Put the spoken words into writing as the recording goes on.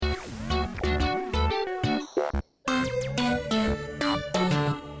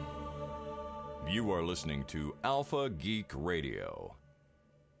listening to Alpha Geek Radio.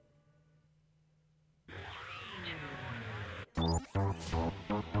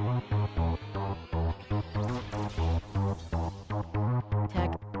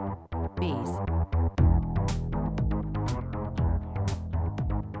 Tech Bees.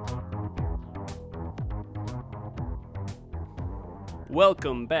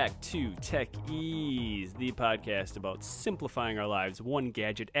 Welcome back to Tech Ease, the podcast about simplifying our lives one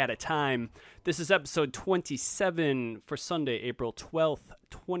gadget at a time. This is episode 27 for Sunday, April 12th,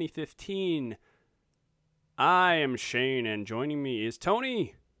 2015. I am Shane, and joining me is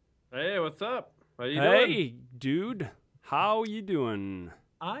Tony. Hey, what's up? How you doing? Hey, dude. How you doing?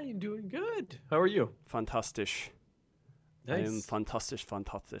 I am doing good. How are you? Fantastisch. I am fantastisch.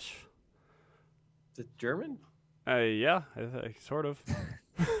 Is it German? Yeah, sort of.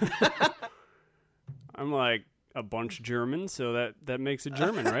 I'm like a bunch German, so that makes it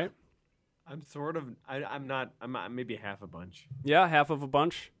German, right? I'm sort of. I'm not. I'm maybe half a bunch. Yeah, half of a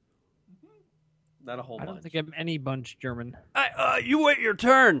bunch. Not a whole I bunch. don't think I'm any bunch German. You wait your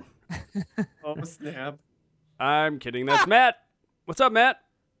turn. Oh, snap. I'm kidding. That's Matt. What's up, Matt?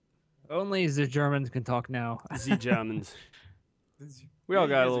 Only the Germans can talk now. The Germans. We all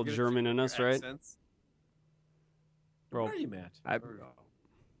got a little German in us, right? Where are you, Matt?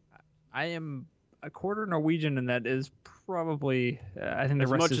 I am a quarter Norwegian, and that is probably I think the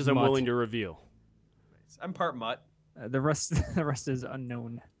As rest much is as I'm mutt. willing to reveal. I'm part mutt. The rest is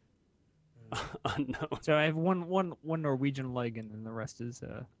unknown. Unknown. So I have one Norwegian leg, and then the rest is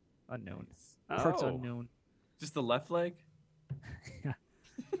unknown. Part's unknown. Just the left leg? Yeah.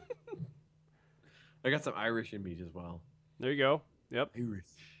 I got some Irish in me as well. There you go. Yep. Irish.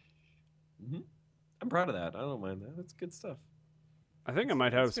 Mm-hmm. I'm proud of that. I don't mind that. That's good stuff. I think I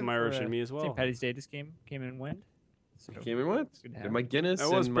might have It's some good Irish for, in me as well. St. Patty's Day just came and went. So Came and went. good to And have. my Guinness That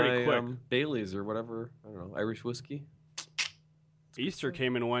was and pretty my quick. Bailey's or whatever. I don't know. Irish whiskey. Easter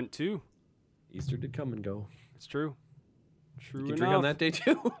came and went too. Easter did come and go. It's true. True You enough. can drink on that day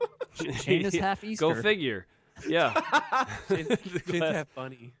too. Shane is half Easter. Go figure. Yeah. It's that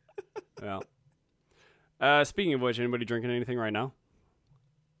funny. Yeah. Speaking of which, anybody drinking anything right now?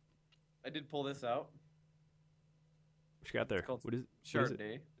 I did pull this out. What you got there? It's called What is it?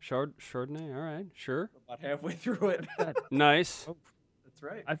 Chardonnay. Chardonnay. All right. Sure. About halfway through it. Nice. That's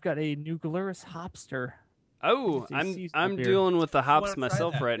right. I've got a New Glarus Hopster. Oh, It's a I'm seasonal beer. dealing with the I hops wanna try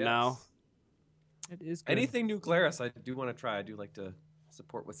myself that, right yes. now. It is good. Anything New Glarus, I do want to try. I do like to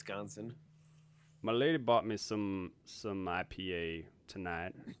support Wisconsin. My lady bought me some IPA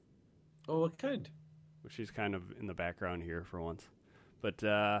tonight. Oh, what kind? She's kind of in the background here for once. But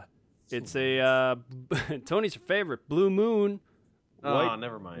it's a Tony's favorite, Blue Moon. Oh,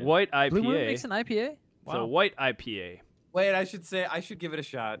 never mind. White IPA. Blue Moon makes an IPA. It's a Wow. white IPA. Wait, I should give it a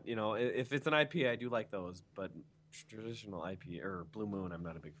shot. You know, if it's an IPA, I do like those, but traditional IPA or Blue Moon, I'm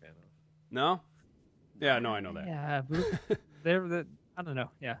not a big fan of. No? Yeah, no, I know that. Yeah, they're I don't know.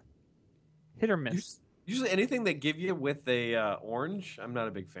 Yeah, hit or miss. Usually, anything they give you with a orange, I'm not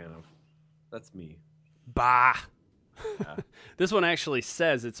a big fan of. That's me. Bah. Yeah. This one actually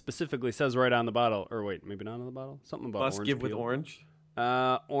says, it specifically says right on the bottle, or wait, maybe not on the bottle? Something about Must orange give with peel. orange.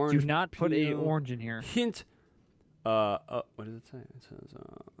 Orange Do not put a peel. orange in here. Hint. What does it say? It says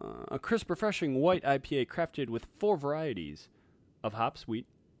a crisp, refreshing white IPA crafted with 4 varieties of hops, wheat,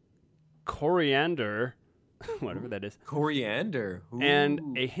 coriander, whatever that is, Coriander. Ooh.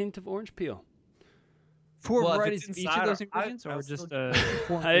 and a hint of orange peel. 4 Well, if varieties it's of each inside, of those I- ingredients, I'll or still just give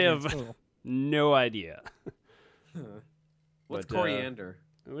 4 I ingredients have- total? No idea. What's But, coriander?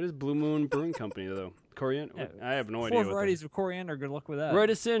 What is Blue Moon Brewing Company, though? Coriander? Yeah, I have no 4 idea. what varieties of coriander. Good luck with that. Write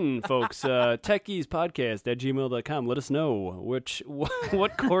us in, folks. techiespodcast@gmail.com. Let us know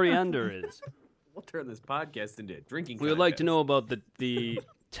what coriander is. We'll turn this podcast into a drinking. We would like to contest. know about the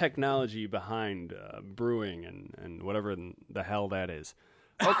technology behind brewing and whatever the hell that is.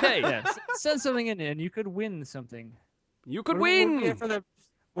 Okay, Yeah, send something in, and you could win something. you could What do we win. have for them?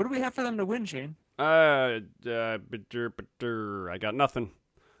 What do we have for them to win, Shane? I got nothing.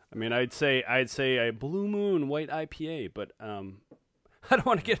 I mean, I'd say a Blue Moon White IPA, but I don't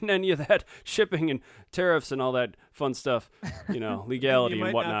want to get in any of that shipping and tariffs and all that fun stuff. You know, legality you and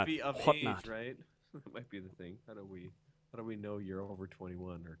might whatnot. Not be of whatnot. age, right? That might be the thing. How do we know you're over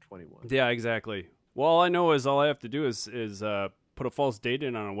 21 or 21? Yeah, exactly. Well, all I know is all I have to do is put a false date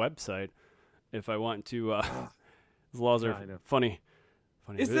in on a website if I want to. These laws are I know. funny.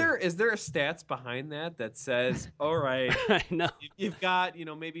 Is there a stats behind that says, all right, I know. you've got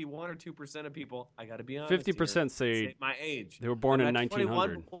maybe 1 or 2% of people. I got to be honest. 50% here, say my age. they were born in I'm at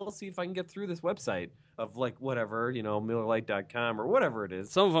 1900. 21. We'll see if I can get through this website of like whatever MillerLite.com or whatever it is.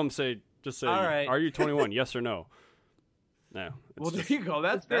 Some of them say Just say, All right. are you 21? Yes or no. No. it's Well, just- there you go.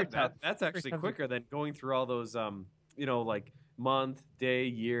 That's very that, tough. that's Very actually tough. quicker than going through all those like month, day,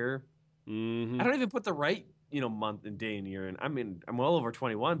 year. Mhm. I don't even put the right month and day and year in. I mean, I'm well over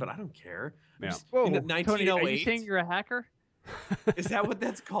 21, but I don't care. I'm Yeah. just- Whoa, in the Tony, are you 1908. saying you're a hacker? Is that what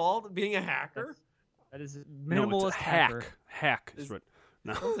that's called? Being a hacker? That is No, minimalist it's hacker. Hack is Is- what.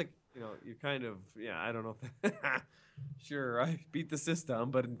 No. Sounds like you kind of I don't know. Sure, I beat the system,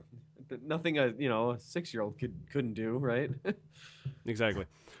 but nothing a 6-year-old couldn't do, right? Exactly.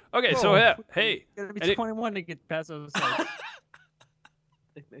 Okay, so Whoa. yeah, hey, You gotta be and it- 21 to get past those. Like,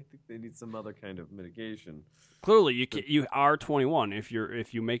 I think they need some other kind of mitigation. clearly you are 21 if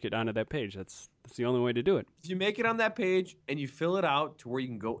you make it onto that page. That's the only way to do it. If you make it on that page and you fill it out to where you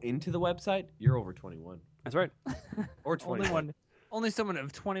can go into the website, you're over 21 That's right. or 21. only someone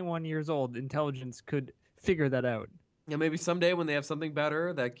of 21 years old intelligence could figure that out. Yeah, maybe someday when they have something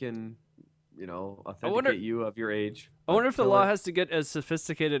better that can, authenticate wonder- you of your age. I wonder if the Fill law it. has to get as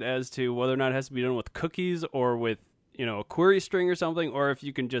sophisticated as to whether or not it has to be done with cookies or with a query string or something, or if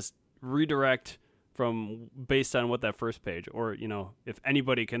you can just redirect from based on what that first page, or if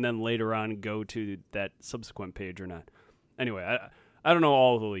anybody can then later on go to that subsequent page or not. Anyway, I don't know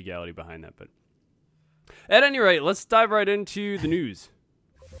all the legality behind that, but at any rate, let's dive right into the news.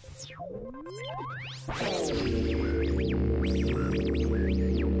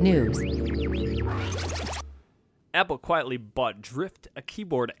 News. Apple quietly bought Drift, a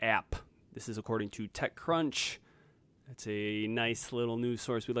keyboard app. This is according to TechCrunch. It's a nice little news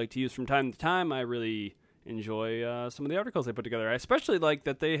source we like to use from time to time. I really enjoy some of the articles they put together. I especially like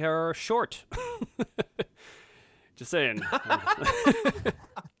that they are short. Just saying.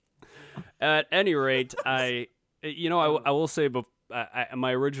 At any rate, I will say,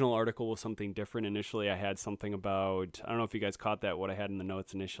 my original article was something different. Initially, I had something about, I don't know if you guys caught that. What I had in the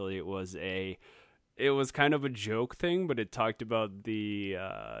notes initially, it was kind of a joke thing, but it talked about the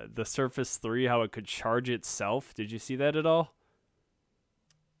Surface 3, how it could charge itself. Did you see that at all?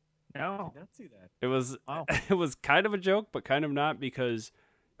 No. I did not see that. It was Wow. it was kind of a joke, but kind of not, because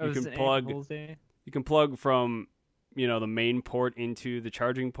That you was can an plug April Fool's Day. you can plug from the main port into the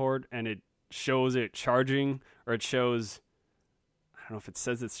charging port, and it shows it charging, or it shows, I don't know if it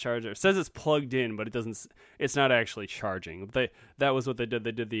says it's charged, or it says it's plugged in, but it's not actually charging. That was what they did.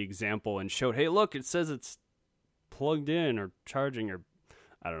 They did the example and showed, hey, look, it says it's plugged in or charging, or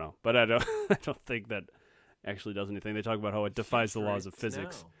I don't know, but I don't think that actually does anything. They talk about how it defies the laws of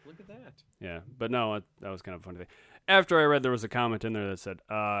physics. Now. Look at that. Yeah, but no, that was kind of a funny thing. After I read, there was a comment in there that said,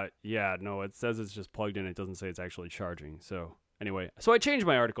 yeah, no, it says it's just plugged in. It doesn't say it's actually charging. So anyway, I changed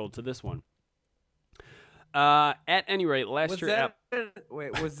my article to this one. At any rate, last year...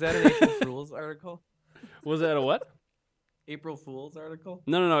 Was that an April Fool's article? Was that a what? April Fool's article?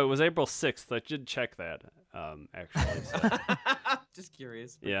 No, it was April 6th. I did check that, actually. So. Just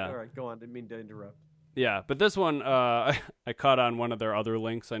curious. But Yeah. All right, go on. Didn't mean to interrupt. Yeah, but this one, I caught on one of their other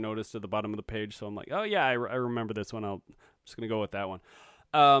links I noticed at the bottom of the page, so I'm like, oh yeah, I remember this one. I'm just going to go with that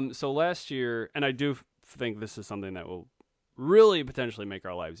one. So last year, and I do think this is something that will really potentially make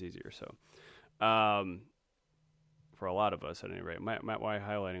our lives easier, so for a lot of us at any rate. Matt, why are you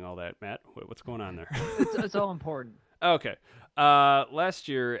highlighting all that? Matt, what's going on there? It's all important. Okay. Last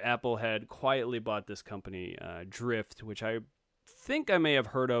year, Apple had quietly bought this company, Drift, which I think I may have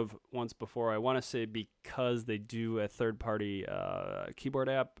heard of once before. I want to say because they do a third-party keyboard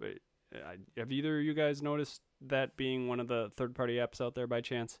app. Have either of you guys noticed that being one of the third-party apps out there by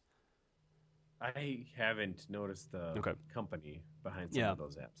chance? I haven't noticed the Okay. company behind some Yeah. of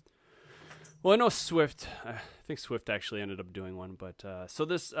those apps. Well, I know Swift. I think Swift actually ended up doing one. But so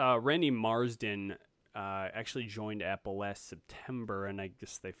this Randy Marsden actually joined Apple last September, and I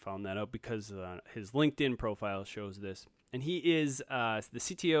guess they found that out because his LinkedIn profile shows this. And he is the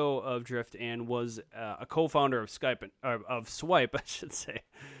CTO of Drift and was a co-founder of of Swipe, I should say.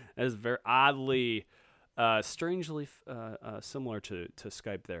 That is very oddly, strangely similar to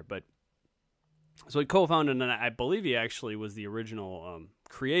Skype there. But so he co-founded, and I believe he actually was the original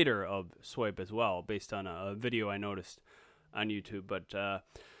creator of Swipe as well, based on a video I noticed on YouTube. But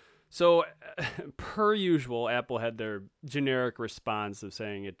so, per usual, Apple had their generic response of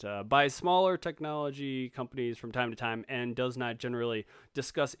saying it buys smaller technology companies from time to time and does not generally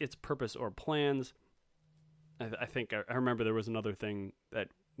discuss its purpose or plans. I think I remember there was another thing that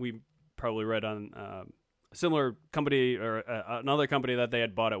we probably read on a similar company or another company that they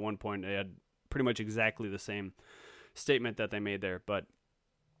had bought at one point. They had pretty much exactly the same statement that they made there. But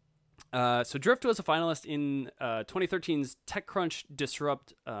so Drift was a finalist in 2013's TechCrunch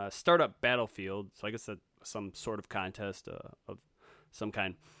Disrupt Startup Battlefield. So I guess that's some sort of contest of some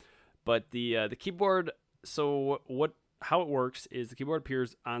kind. But the keyboard. So how it works is the keyboard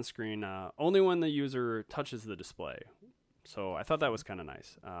appears on screen only when the user touches the display. So I thought that was kind of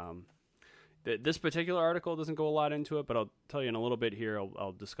nice. This particular article doesn't go a lot into it, but I'll tell you in a little bit here.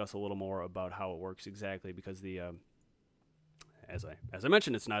 I'll discuss a little more about how it works exactly, because as I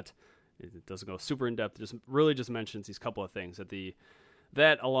mentioned, it doesn't go super in depth. It just really just mentions these couple of things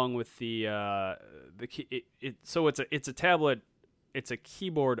that along with the key. So it's a tablet. It's a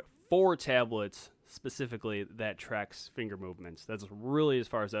keyboard for tablets specifically that tracks finger movements. That's really as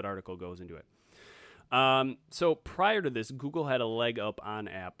far as that article goes into it. So prior to this, Google had a leg up on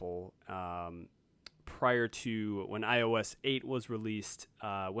Apple prior to when iOS 8 was released.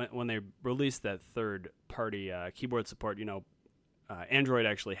 When they released that third-party keyboard support, Android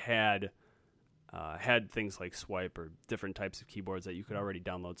actually had things like Swipe or different types of keyboards that you could already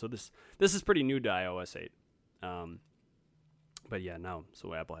download. So this is pretty new to iOS 8. But yeah, now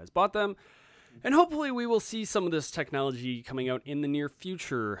so Apple has bought them, and hopefully we will see some of this technology coming out in the near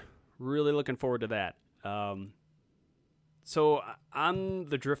future. Really looking forward to that. So on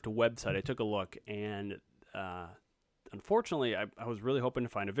the Drift website, I took a look, and unfortunately, I was really hoping to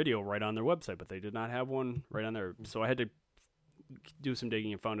find a video right on their website, but they did not have one right on there. So I had to do some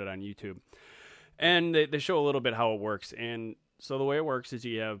digging and found it on YouTube. And they show a little bit how it works. And so the way it works is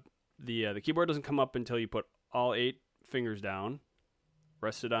you have the keyboard doesn't come up until you put all 8 fingers down,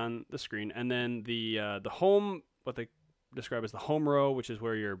 rested on the screen, and then the home, what they describe as the home row, which is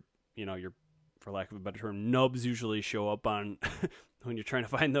where your for lack of a better term, nubs usually show up on when you're trying to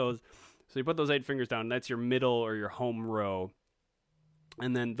find those. So you put those 8 fingers down, and that's your middle or your home row,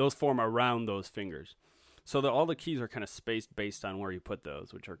 and then those form around those fingers. So all the keys are kind of spaced based on where you put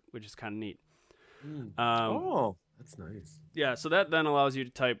those, which is kind of neat. That's nice. Yeah, so that then allows you to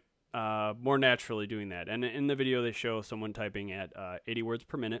type more naturally doing that. And in the video, they show someone typing at 80 words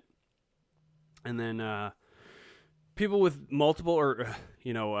per minute. And then people with multiple or,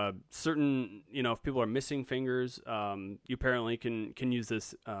 certain, if people are missing fingers, you apparently can use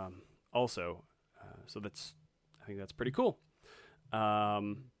this also. So I think that's pretty cool.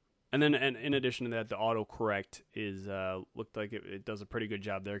 And then in addition to that, the autocorrect looked like it does a pretty good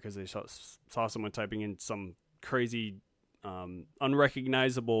job there, because they saw someone typing in some crazy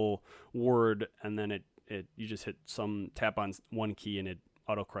unrecognizable word, and then you just tap on one key and it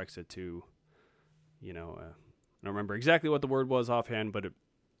autocorrects it to, I don't remember exactly what the word was offhand, but it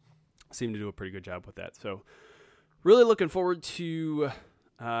seemed to do a pretty good job with that. So really looking forward to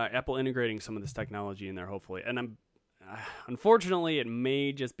Apple integrating some of this technology in there, hopefully. And unfortunately, it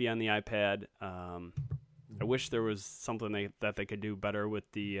may just be on the iPad. I wish there was something that they could do better with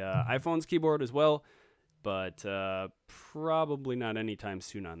the iPhone's keyboard as well, but probably not anytime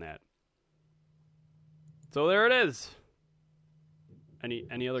soon on that. So there it is. Any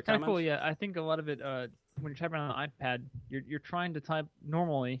other Kind comments? of cool, yeah. I think a lot of it, when you're typing on an iPad, you're trying to type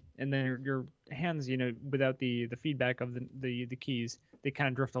normally, and then your hands, without the feedback of the keys, they kind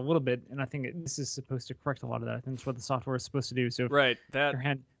of drift a little bit. And I think this is supposed to correct a lot of that. I think that's what the software is supposed to do. So if your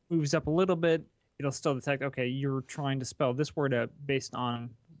hand moves up a little bit, it'll still detect, okay, you're trying to spell this word out based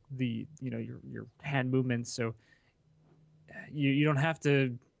on the your hand movements. So you don't have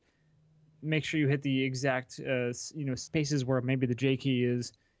to make sure you hit the exact spaces where maybe the J key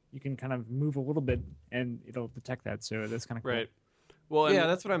is. You can kind of move a little bit and it'll detect that. So that's kind of cool. Right. Well, yeah,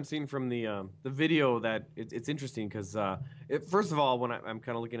 that's what I'm seeing from the video. That it's interesting because first of all, when I'm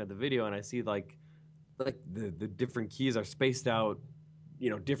kind of looking at the video and I see like the different keys are spaced out,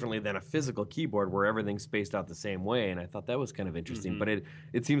 differently than a physical keyboard where everything's spaced out the same way. And I thought that was kind of interesting. Mm-hmm. But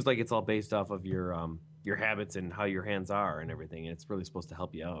it seems like it's all based off of your habits and how your hands are and everything. And it's really supposed to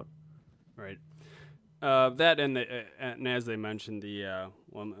help you out. Right. That and as they mentioned,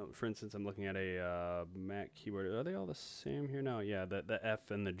 for instance, I'm looking at a Mac keyboard. Are they all the same here now? Yeah, the F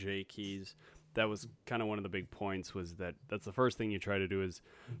and the J keys. That was kind of one of the big points, was that's the first thing you try to do is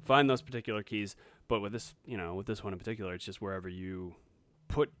find those particular keys. But with this, with this one in particular, it's just wherever you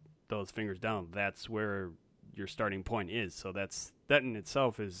put those fingers down, that's where your starting point is. So that in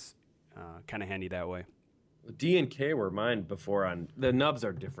itself is kind of handy that way. D and K were mine before. On the nubs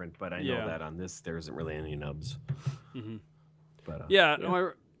are different, but I know that on this there isn't really any nubs. Mm-hmm. But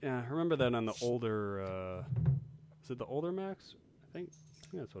No, I remember that on the older. Is it the older Macs? I think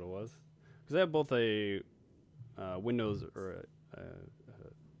that's what it was. Because they have both a Windows or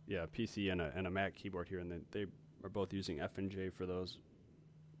a PC and a Mac keyboard here, and they are both using F and J for those.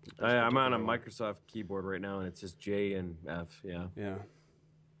 I'm on a Microsoft keyboard right now, and it's just J and F. Yeah. Yeah.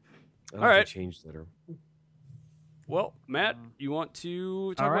 All right. Changed that. Well, Matt, you want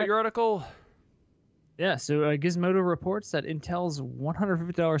to talk All right. about your article? Yeah, so Gizmodo reports that Intel's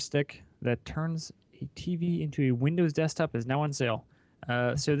 $150 stick that turns a TV into a Windows desktop is now on sale.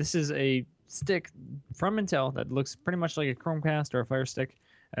 So this is a stick from Intel that looks pretty much like a Chromecast or a Fire Stick.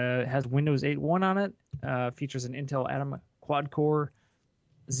 It has Windows 8.1 on it. Features an Intel Atom quad-core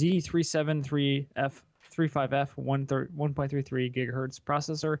Z373F 35F 1.33 gigahertz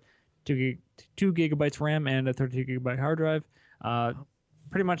processor, 2 gigabytes RAM, and a 32 gigabyte hard drive.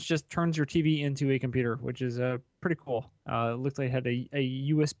 Pretty much just turns your TV into a computer, which is pretty cool. It looked like it had a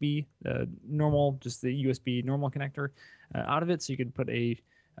USB normal, just the USB normal connector out of it, so you could put a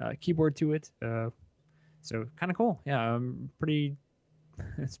keyboard to it. So kind of cool. Yeah,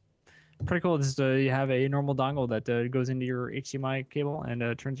 it's pretty cool. Just you have a normal dongle that goes into your HDMI cable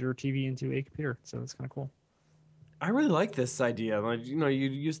and turns your TV into a computer. So it's kind of cool. I really like this idea. Like, you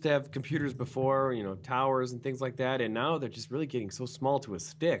used to have computers before, towers and things like that, and now they're just really getting so small to a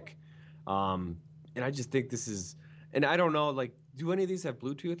stick. And I just think this is, and I don't know, like, do any of these have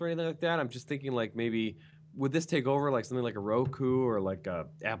Bluetooth or anything like that? I'm just thinking, like, maybe would this take over like something like a Roku or like a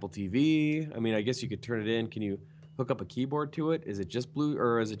Apple TV? I mean, I guess you could turn it in. Can you hook up a keyboard to it? Is it just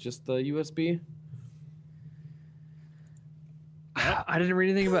or is it just the USB? I didn't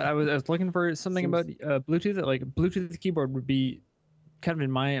read anything about. I was looking for something about Bluetooth. Like Bluetooth keyboard would be kind of in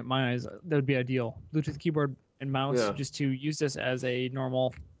my eyes that would be ideal. Bluetooth keyboard and mouse just to use this as a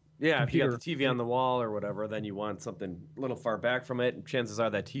normal. Yeah, computer. If you got the TV on the wall or whatever, then you want something a little far back from it. And chances are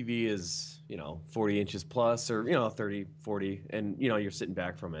that TV is 40 inches plus or 30, 40, and you're sitting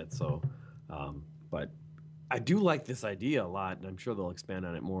back from it. So, but I do like this idea a lot, and I'm sure they'll expand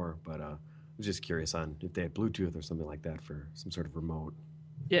on it more. But I was just curious on if they had Bluetooth or something like that for some sort of remote.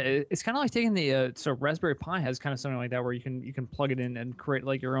 Yeah, it's kind of like taking the so Raspberry Pi has kind of something like that where you can plug it in and create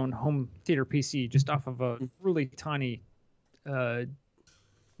like your own home theater PC just off of a really tiny, like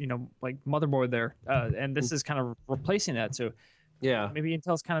motherboard there, and this is kind of replacing that. So yeah, maybe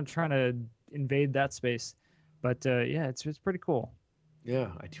Intel's kind of trying to invade that space, but yeah, it's pretty cool. Yeah,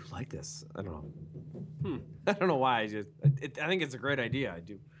 I do like this. I don't know. I don't know why. I think it's a great idea. I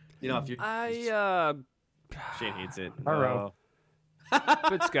do. If you, Shane hates it.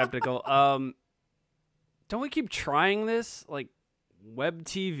 Bit skeptical. Don't we keep trying this like web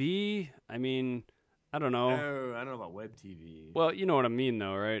TV? I mean, I don't know. No, I don't know about web TV. Well, you know what I mean,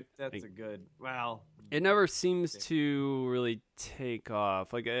 though, right? That's like, a good. Well, it never seems to really take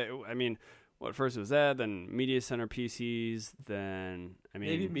off. Like, I mean, what first was that? Then media center PCs. Then I mean,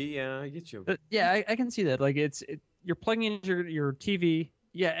 maybe me. Yeah, I get you. Yeah, I can see that. Like, you're plugging in your TV.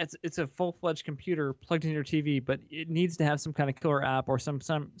 Yeah, it's a full-fledged computer plugged in your TV, but it needs to have some kind of killer app or some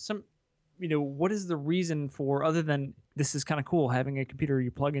what is the reason for, other than this is kind of cool having a computer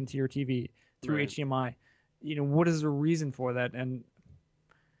you plug into your TV through HDMI. What is the reason for that? And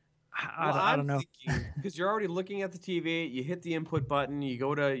I don't know. Because you're already looking at the TV, you hit the input button, you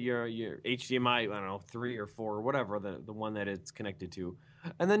go to your HDMI, I don't know, 3 or 4 or whatever, the one that it's connected to.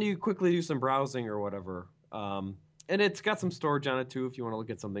 And then you quickly do some browsing or whatever. And it's got some storage on it too if you want to look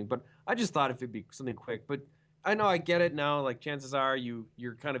at something. But I just thought if it'd be something quick. But I know I get it now. Like chances are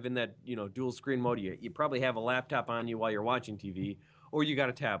you're kind of in that dual screen mode. You probably have a laptop on you while you're watching TV, or you got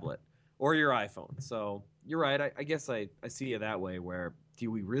a tablet or your iPhone. So you're right. I guess I see it that way. Where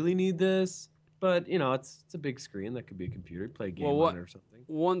do we really need this? But it's a big screen that could be a computer. Play a game on it or something.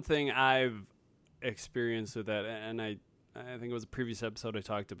 One thing I've experienced with that, and I think it was a previous episode I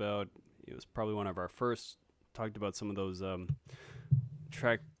talked about. It was probably one of our first. Talked about some of those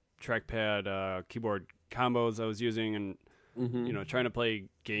trackpad keyboard combos I was using, and trying to play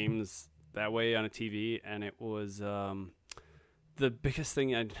games that way on a TV, and it was the biggest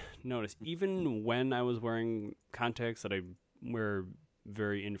thing I'd noticed. Even when I was wearing contacts that I wear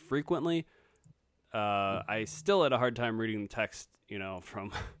very infrequently, I still had a hard time reading the text,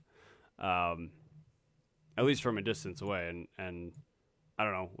 from at least from a distance away, and I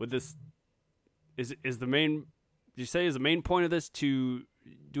don't know with this. Is the main? Did you say is the main point of this to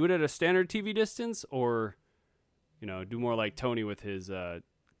do it at a standard TV distance, or do more like Tony with his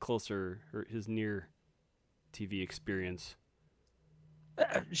closer or his near TV experience?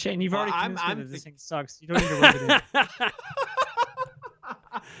 Shane, you've already convinced me that this thing sucks. You don't need to rub it in.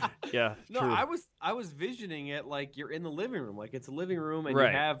 Yeah. No, true. I was visioning it like you're in the living room, like it's a living room, and right.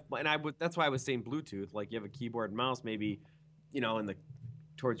 you have, and that's why I was saying Bluetooth, like you have a keyboard and mouse, maybe, in the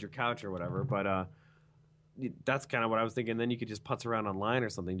towards your couch or whatever. But that's kind of what I was thinking. Then you could just putz around online or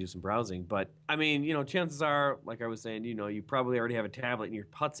something, do some browsing. But I mean, chances are, like I was saying, you probably already have a tablet and you're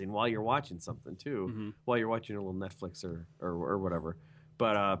putzing while you're watching something too, while you're watching a little Netflix or whatever.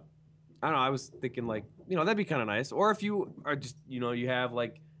 But I don't know. I was thinking like, that'd be kind of nice. Or if you are just, you have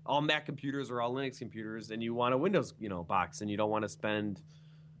like all Mac computers or all Linux computers, and you want a Windows, box, and you don't want to spend,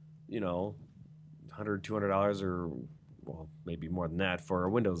 $100, $200, or well, maybe more than that for a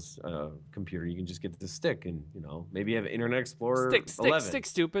Windows computer. You can just get the stick, and maybe you have Internet Explorer 11. Stick,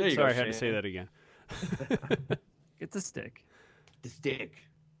 stupid. There you Sorry, go, I had to Shane. say that again. Get the stick. The stick.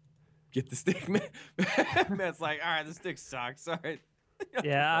 Get the stick, man. Matt's like, all right, the stick sucks. All right.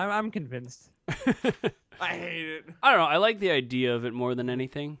 Yeah, I'm convinced. I hate it. I don't know. I like the idea of it more than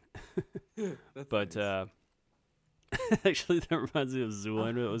anything. That's But nice. actually, that reminds me of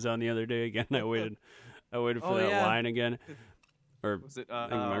Zoolander that was on the other day again. I waited for Oh, that yeah. line again. Or was it? I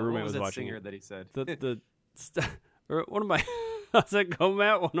think my roommate what was that watching singer it. that he said. Or one of my how's that go,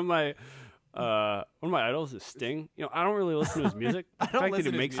 Matt? One of my idols is Sting. I don't really listen to his music. I The don't fact that listen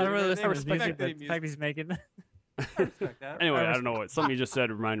he to makes his I don't it. really music. listen to his respect music, that but the fact he's making. I respect that. Anyway, I don't know what something you just said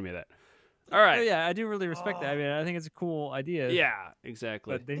reminded me of that. All right. Oh, yeah, I do really respect that. I mean, I think it's a cool idea. Yeah,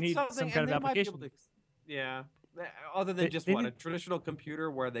 exactly. But they It's need something- some and kind they of might be able application. Yeah. Other than just they a need- traditional computer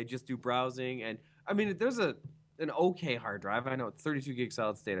where they just do browsing, and I mean, there's an okay hard drive. I know it's 32 gig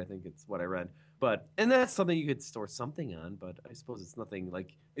solid state. I think it's what I read. And that's something you could store something on. But I suppose it's nothing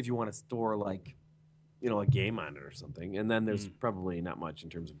like if you want to store like, a game on it or something. And then there's probably not much in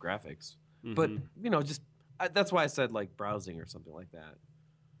terms of graphics. But just that's why I said like browsing or something like that.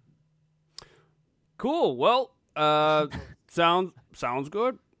 Cool. Well, sounds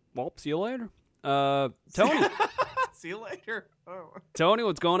good. Well, see you later. Tony, See you later. Oh. Tony,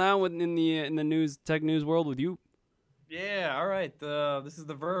 what's going on in the tech news world with you? Yeah, all right. This is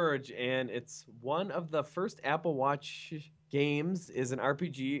The Verge, and it's one of the first Apple Watch games is an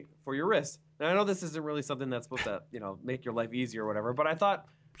RPG for your wrist. Now, I know this isn't really something that's supposed to, make your life easier or whatever, but I thought,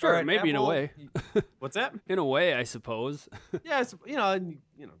 Sure, all right, maybe in a Apple- way. What's that? In a way, I suppose. Yeah, it's,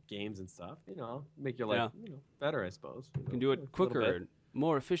 games and stuff, make your life, better, I suppose. You can do it quicker and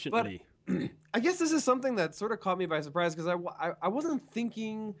more efficiently. I guess this is something that sort of caught me by surprise because I wasn't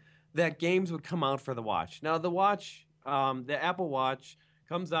thinking that games would come out for the watch. Now, the watch, the Apple Watch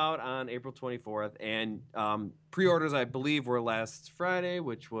comes out on April 24th, and pre-orders, I believe, were last Friday,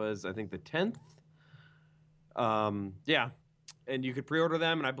 which was, I think, the 10th. Yeah, and you could pre-order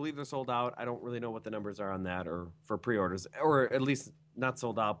them, and I believe they're sold out. I don't really know what the numbers are on that or for pre-orders, or at least not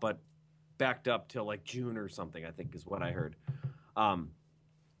sold out, but backed up till like June or something, I think is what I heard.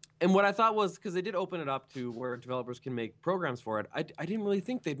 And what I thought was, because they did open it up to where developers can make programs for it, I didn't really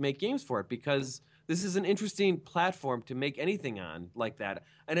think they'd make games for it because this is an interesting platform to make anything on like that.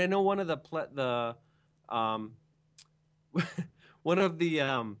 And I know one of the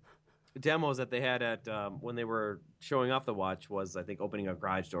demos that they had at when they were showing off the watch was, I think, opening a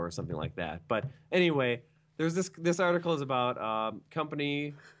garage door or something like that. But anyway, there's this article is about a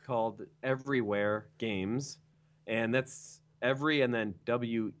company called Everywhere Games, and that's Every and then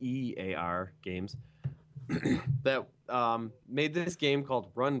WEAR Games that made this game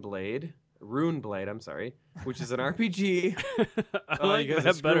called Runeblade, I'm sorry, which is an RPG. I like you guys are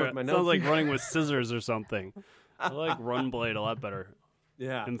that screwing better. with my It notes sounds like here. running with scissors or something. I like Runblade a lot better.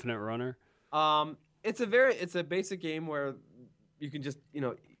 Yeah. Infinite Runner. It's a basic game where you can just,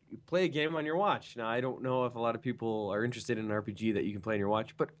 you play a game on your watch. Now, I don't know if a lot of people are interested in an RPG that you can play on your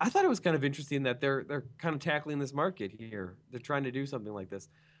watch, but I thought it was kind of interesting that they're kind of tackling this market here. They're trying to do something like this,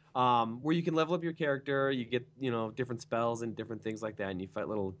 where you can level up your character, you get, different spells and different things like that, and you fight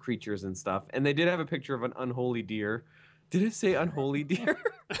little creatures and stuff. And they did have a picture of an unholy deer. Did it say unholy deer?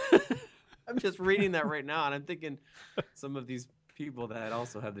 I'm just reading that right now, and I'm thinking some of these people that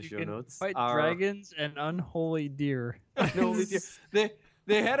also have the You show can notes fight are dragons and unholy deer. unholy deer.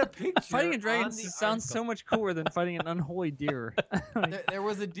 They had a picture. Fighting a dragon on the sounds so article. much cooler than fighting an unholy deer. There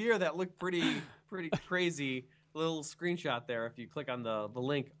was a deer that looked pretty crazy. Little screenshot there if you click on the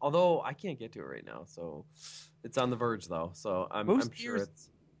link. Although I can't get to it right now, so it's on The Verge though. So I'm sure deers-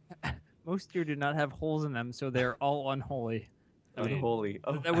 it's Most deer do not have holes in them, so they're all unholy. I mean, unholy.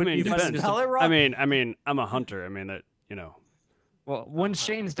 Oh, That would I mean, be depends. fun. Spell it wrong? I mean, I'm a hunter. I mean that Well, once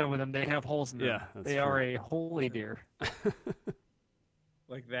Shane's done with them, they have holes in them. Yeah, that's they true. are a holy deer.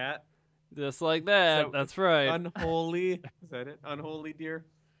 like that. just like that. So, That's right. Unholy. Is that it? Unholy deer.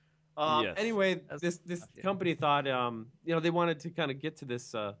 Yes. Anyway, That's- this company thought they wanted to kind of get to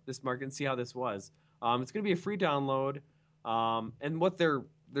this this market and see how this was. It's going to be a free download, and what they're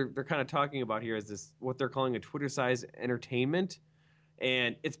kind of talking about here is this what they're calling a Twitter-size entertainment,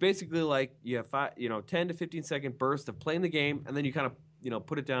 and it's basically like you have 10 to 15 second burst of playing the game, and then you kind of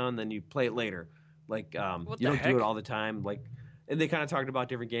put it down, then you play it later. Like What you the don't do heck? it all the time. Like, and they kind of talked about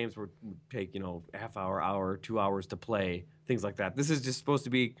different games where it would take half hour, 2 hours to play, things like that. This is just supposed to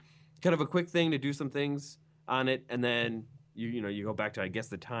be kind of a quick thing to do some things on it, and then you go back to, I guess,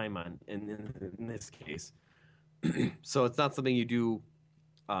 the time on in this case. So it's not something you do,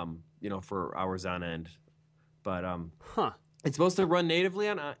 for hours on end. But it's supposed to run natively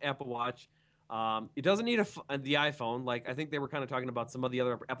on Apple Watch. It doesn't need the iPhone. Like, I think they were kind of talking about some of the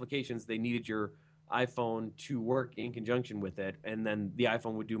other applications. They needed your iPhone to work in conjunction with it, and then the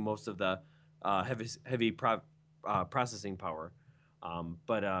iPhone would do most of the heavy processing power.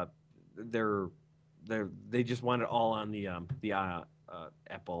 But they just want it all on the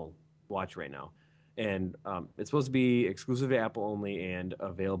Apple Watch right now, and it's supposed to be exclusive to Apple only and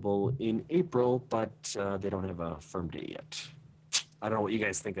available in April, but they don't have a firm date yet. I don't know what you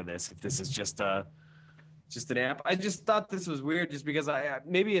guys think of this. If this is just an app, I just thought this was weird, just because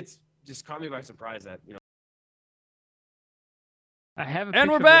maybe it's just caught me by surprise that I have a And picture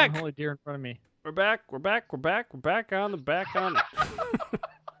we're of back! an unholy deer in front of me. We're back on it.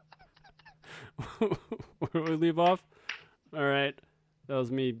 Where we leave off? All right. That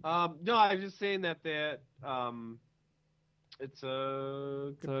was me. No, I was just saying that it's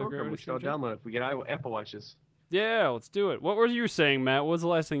a good program. We should all download it if we get Apple Watches. Yeah, let's do it. What were you saying, Matt? What was the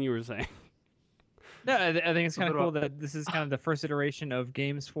last thing you were saying? No, I think it's kind of cool that this is kind of the first iteration of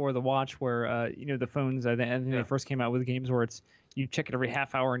games for the watch where, the phones, I think they first came out with games where it's you check it every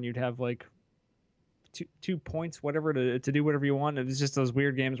half hour and you'd have like two points, whatever, to do whatever you want. It was just those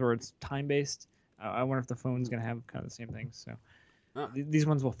weird games where it's time-based. I wonder if the phone's going to have kind of the same thing. So these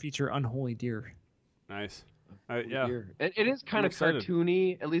ones will feature unholy deer. Nice. Yeah. It is kind of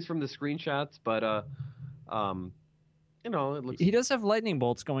cartoony, at least from the screenshots, but it looks. He does have lightning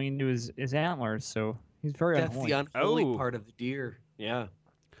bolts going into his antlers, so he's very unholy. That's the unholy part of the deer. Yeah.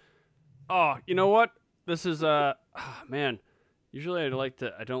 Oh, you know what? This is man. Usually I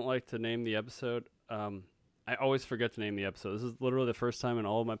don't like to name the episode. I always forget to name the episode. This is literally the first time in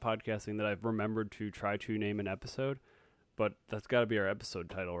all of my podcasting that I've remembered to try to name an episode. But that's got to be our episode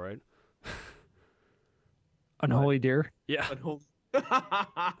title, right? Unholy deer. Yeah. Unholy.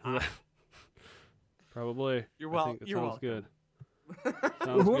 Probably. You're welcome. Sounds good.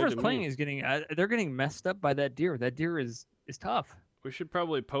 Whoever's playing is getting. They're getting messed up by that deer. That deer is tough. We should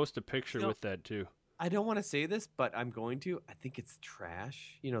probably post a picture with that too. I don't want to say this, but I'm going to. I think it's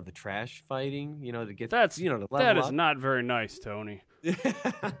trash. The trash fighting. To get to level that is up. not very nice, Tony.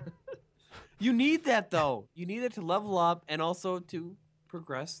 You need that though. You need it to level up and also to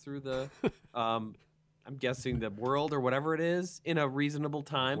progress through the. I'm guessing the world or whatever it is in a reasonable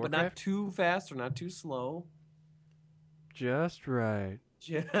time, Warcraft? but not too fast or not too slow. Just right.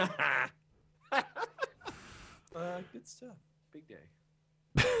 Good stuff. Big day.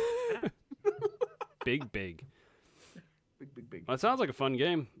 Big. Big. Well, it sounds like a fun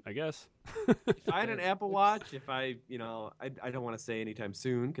game, I guess. If I had an Apple Watch, I don't want to say anytime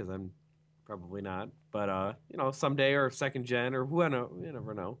soon because I'm probably not, but someday or second gen or who I know, you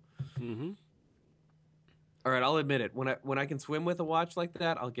never know. Mm-hmm. All right, I'll admit it. When I can swim with a watch like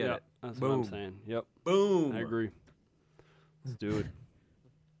that, I'll get it. That's Boom. what I'm saying. Yep. Boom. I agree. Let's do it.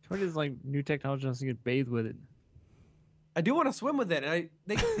 What is like new technology so you can bathe with it? I do want to swim with it, and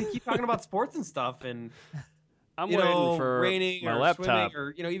they keep talking about sports and stuff, and I'm waiting for raining my or laptop.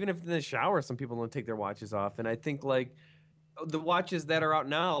 swimming, or even if in the shower, some people don't take their watches off, and I think like the watches that are out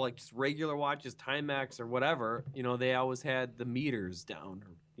now, like just regular watches, Timex or whatever, they always had the meters down,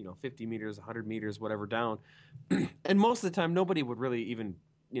 or 50 meters, 100 meters, whatever down, and most of the time nobody would really even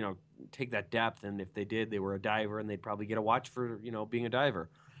take that depth, and if they did, they were a diver, and they'd probably get a watch for being a diver,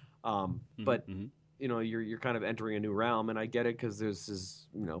 but. Mm-hmm. You're kind of entering a new realm, and I get it because there's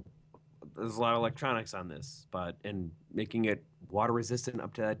a lot of electronics on this, and making it water resistant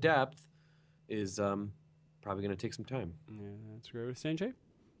up to that depth is probably going to take some time. Yeah, that's great with Sanjay.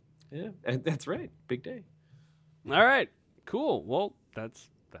 Yeah, and that's right. Big day. All right, cool. Well, that's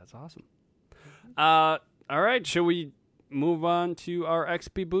awesome. All right, shall we move on to our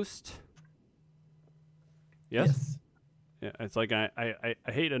XP boost? Yes. Yeah, it's like I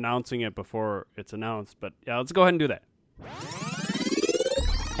hate announcing it before it's announced, but yeah, let's go ahead and do that.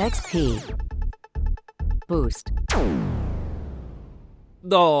 XP Boost.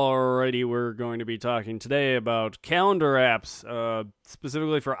 Alrighty, we're going to be talking today about calendar apps,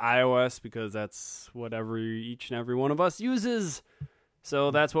 specifically for iOS, because that's what each and every one of us uses. So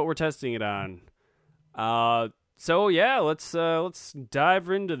that's what we're testing it on. So yeah, let's dive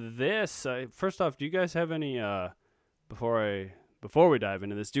into this. First off, do you guys have any before we dive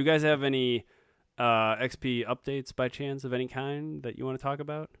into this, do you guys have any XP updates by chance of any kind that you want to talk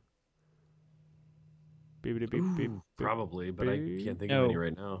about? Probably, but I can't think of any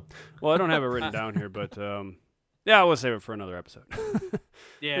right now. Well, I don't have it written down here, but yeah, we'll save it for another episode.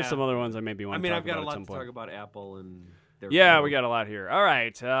 Yeah, There's some other ones I maybe want to talk about. I've got a lot at some to point. talk about Apple and Yeah, we got a lot here. All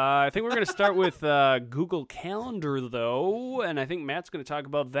right. I think we're going to start with Google Calendar, though, and I think Matt's going to talk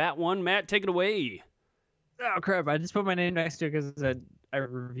about that one. Matt, take it away. Oh crap! I just put my name next to it because I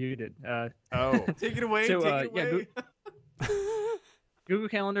reviewed it. Take it away. So, take it away. Google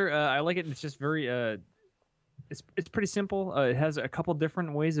Calendar. I like it. It's just very. It's pretty simple. It has a couple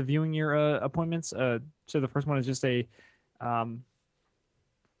different ways of viewing your appointments. So the first one is just a.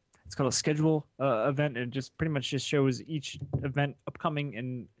 It's called a schedule event, and it just pretty much just shows each event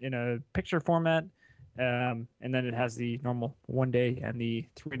upcoming in a picture format. And then it has the normal 1 day and the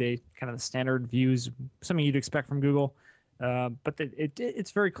 3 day kind of the standard views, something you'd expect from Google. But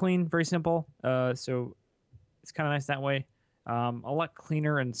it's very clean, very simple. So it's kind of nice that way. A lot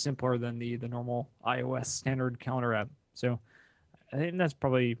cleaner and simpler than the normal iOS standard calendar app. So I think that's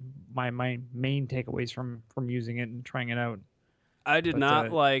probably my main takeaways from using it and trying it out. I did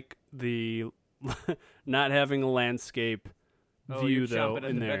not like the not having a landscape view though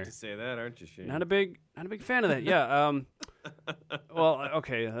in there. To say that, aren't you, Shane? Not a big fan of that. Yeah. Well,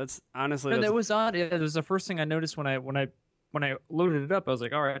 okay. That's honestly. No, that was odd. It was the first thing I noticed when I loaded it up. I was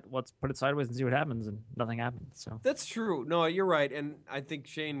like, all right, let's put it sideways and see what happens, and nothing happened. So that's true. No, you're right. And I think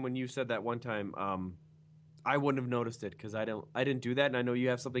Shane, when you said that one time, I wouldn't have noticed it because I didn't do that. And I know you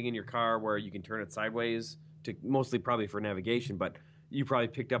have something in your car where you can turn it sideways to mostly probably for navigation, but you probably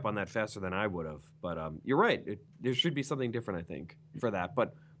picked up on that faster than I would have. But you're right. There should be something different, I think, for that.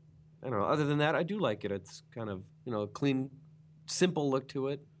 But I don't know. Other than that, I do like it. It's kind of, a clean, simple look to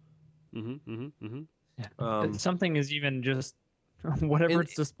it. Yeah. Something is even just whatever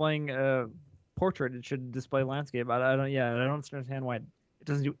it's displaying portrait, it should display landscape. I don't understand why it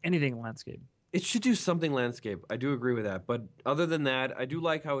doesn't do anything landscape. It should do something landscape. I do agree with that. But other than that, I do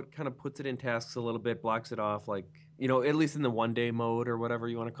like how it kind of puts it in tasks a little bit, blocks it off, like, at least in the 1 day mode or whatever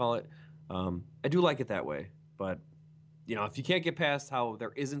you want to call it. I do like it that way. But, if you can't get past how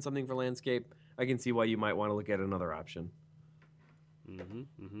there isn't something for landscape, I can see why you might want to look at another option.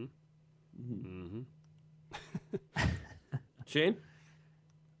 Shane?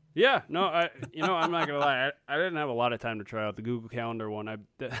 Yeah, no, I'm not gonna lie. I didn't have a lot of time to try out the Google Calendar one.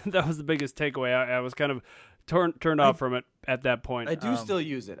 That was the biggest takeaway. I was kind of turned off from it at that point. I do still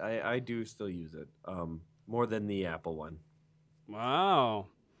use it. I do still use it. More than the Apple one. Wow.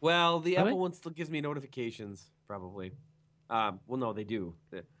 Well, the Apple one still gives me notifications. Probably. Well, no, they do.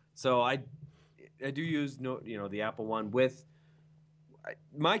 So I do use the Apple one with.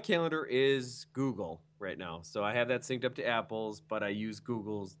 My calendar is Google right now, so I have that synced up to Apple's, but I use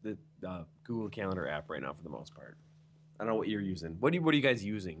the Google Calendar app right now for the most part. I don't know what you're using. What are you guys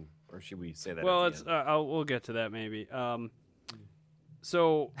using, or should we say that? Well, we'll get to that maybe.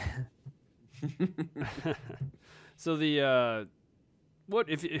 So the what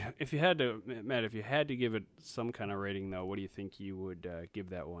if you had to, Matt, if you had to give it some kind of rating though, what do you think you would give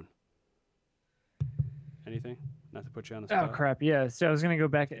that one? Anything? Not to put you on the spot. Oh crap! Yeah. So I was gonna go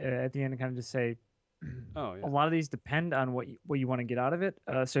back at the end and kind of just say, oh yeah. A lot of these depend on what you want to get out of it.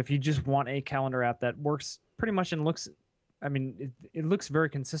 So if you just want a calendar app that works pretty much and looks, it looks very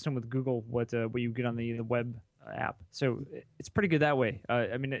consistent with Google what you get on the web app. So it's pretty good that way.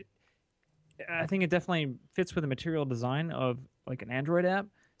 I think it definitely fits with the material design of like an Android app.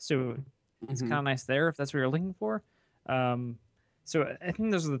 So it's kind of nice there if that's what you're looking for. So I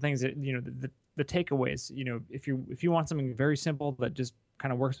think those are the things that the takeaways. If you want something very simple that just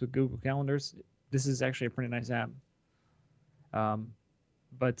kind of works with Google Calendars, this is actually a pretty nice app.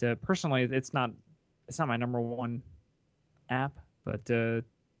 But personally, it's not my number one app. But if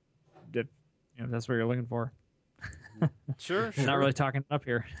that's what you're looking for. Sure. Not really talking up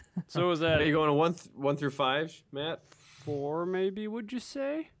here. So is that? Are you going to 1 through 5, Matt? 4, maybe? Would you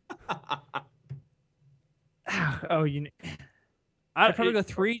say? Oh, I'd probably go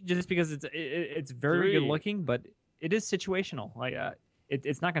 3 just because it's very good looking, but it is situational. Like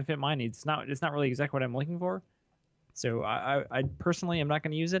it's not going to fit my needs. It's not really exactly what I'm looking for. So I personally am not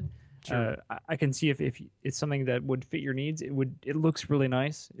going to use it. Sure. I can see if it's something that would fit your needs. It looks really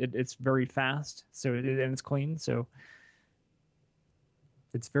nice. It's very fast. And it's clean. So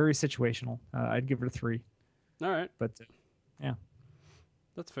it's very situational. I'd give it a 3. All right. But yeah,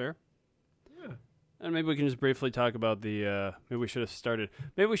 that's fair. Yeah. And maybe we can just briefly talk about the. Maybe we should have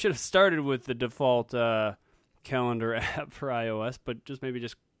started with the default calendar app for iOS, but just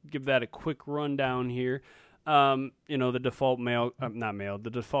give that a quick rundown here. The default the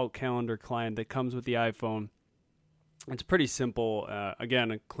default calendar client that comes with the iPhone. It's pretty simple.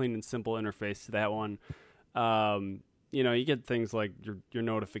 Again, a clean and simple interface to that one. You get things like your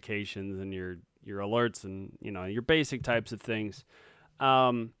notifications and your alerts and your basic types of things.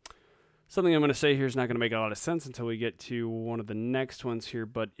 something I'm going to say here is not going to make a lot of sense until we get to one of the next ones here,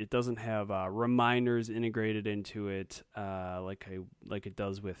 but it doesn't have reminders integrated into it like it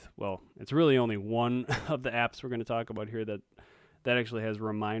does with, well, it's really only one of the apps we're going to talk about here that actually has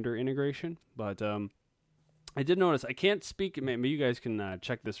reminder integration. But I did notice, I can't speak, maybe you guys can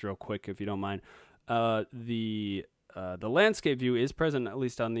check this real quick if you don't mind. The landscape view is present at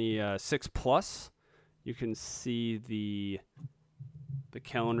least on the 6 Plus. You can see the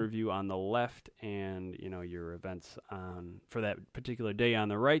calendar view on the left, and your events for that particular day on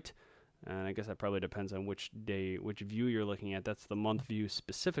the right. And I guess that probably depends on which view you're looking at. That's the month view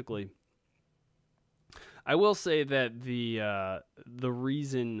specifically. I will say that the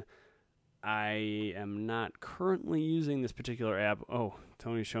reason I am not currently using this particular app. Oh,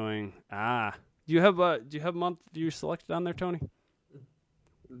 Tony's showing. Do you have month view selected on there, Tony?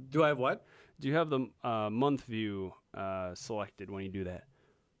 Do I have what? Do you have the month view selected when you do that?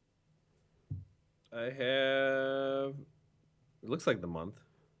 I have. It looks like the month.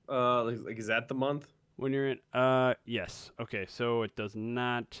 Like is that the month? When you're in, yes. Okay, so it does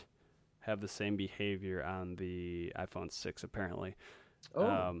not have the same behavior on the iPhone 6 apparently.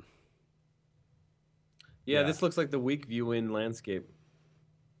 Oh. Yeah, this looks like the week view in landscape.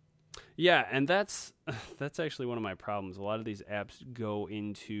 Yeah, and that's actually one of my problems. A lot of these apps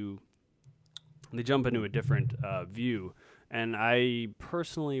they jump into a different view, and I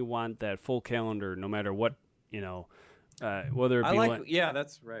personally want that full calendar no matter what, whether it be yeah,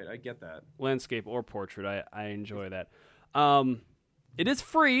 that's right. I get that. Landscape or portrait. I enjoy that. It is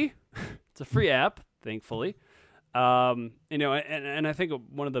free. It's a free app, thankfully. And I think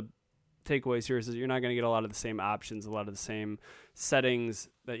one of the takeaways here is that you're not going to get a lot of the same options, a lot of the same settings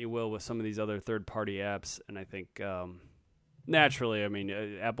that you will with some of these other third-party apps. And I think naturally, I mean,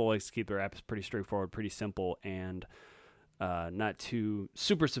 Apple likes to keep their apps pretty straightforward, pretty simple, and not too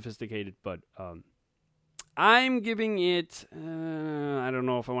super sophisticated. But I'm giving it, I don't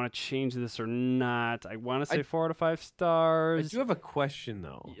know if I want to change this or not. I want to say 4 out of 5 stars. I do have a question,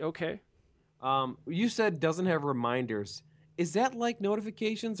 though. Okay. You said doesn't have reminders. Is that like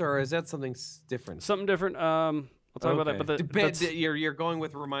notifications, or is that something different? Something different. We'll talk about that. But you're going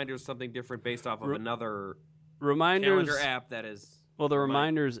with reminders, something different based off of another reminders calendar app that is. Well, the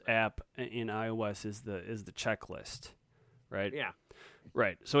reminders app in iOS is the checklist, right? Yeah.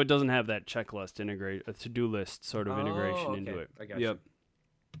 Right. So it doesn't have that checklist a to-do list sort of integration into it. I got you.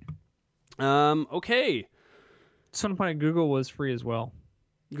 Okay. Some point Google was free as well.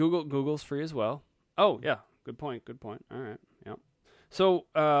 Google's free as well. Oh yeah. Good point. All right. Yeah. So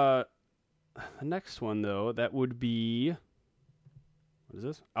the next one though, that would be, what is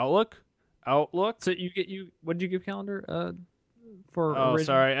this? Outlook. So what did you give calendar for? Oh, original?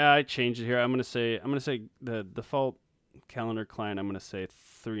 sorry, I changed it here. I'm gonna say the default calendar client. I'm gonna say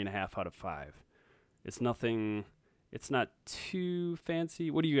 3.5 out of 5. It's nothing. It's not too fancy.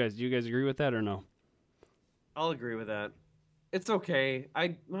 What do you guys agree with that or no? I'll agree with that. It's okay.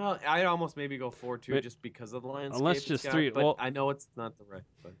 I'd almost maybe go 4 too, just because of the landscape. Unless just 3. But well, I know it's not the right.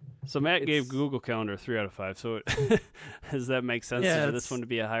 But so Matt gave Google Calendar 3 out of 5. So does that make sense for this one to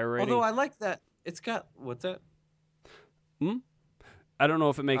be a higher rating? Although I like that it's got what's that? I don't know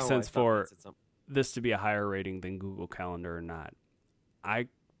if it makes sense for this to be a higher rating than Google Calendar or not. I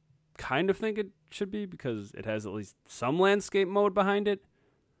kind of think it should be because it has at least some landscape mode behind it.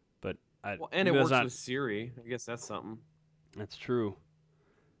 But and it works with Siri. I guess that's something. That's true.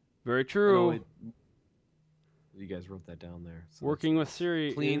 Very true. You guys wrote that down there. So working with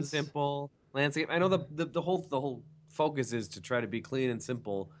Siri, clean, simple landscape. I know the whole focus is to try to be clean and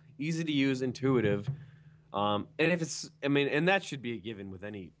simple, easy to use, intuitive. And if it's, and that should be a given with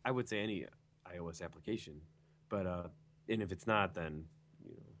any iOS application. But and if it's not, then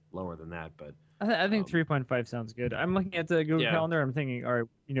lower than that. But I think 3.5 sounds good. I'm looking at the Google Calendar. I'm thinking, all right,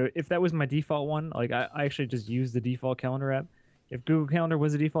 if that was my default one, like I actually just use the default calendar app. If Google Calendar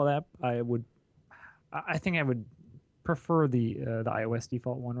was a default app, I think I would prefer the iOS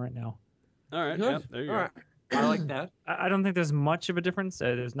default one right now. All right, yeah, there you go. Right. I like that. I don't think there's much of a difference.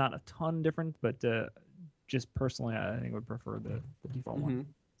 There's not a ton different, but just personally, I think I would prefer the default one.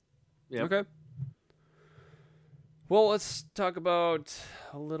 Yeah. Okay. Well, let's talk about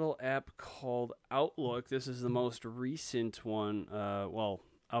a little app called Outlook. This is the most recent one.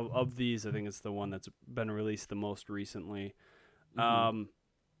 Of these, I think it's the one that's been released the most recently.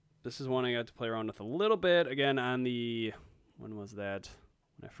 This is one I got to play around with a little bit. Again, when was that?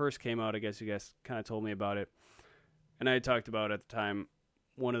 When it first came out, I guess you guys kind of told me about it. And I talked about at the time,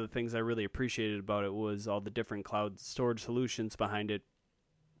 one of the things I really appreciated about it was all the different cloud storage solutions behind it.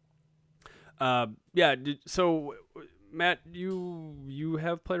 So Matt, you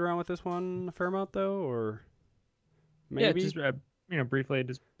have played around with this one a fair amount though, or maybe? Yeah, just briefly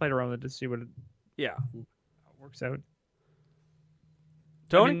just played around with it to see what it Yeah. works out.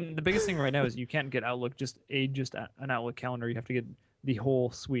 Tony? I mean, the biggest thing right now is you can't get Outlook just an Outlook calendar. You have to get the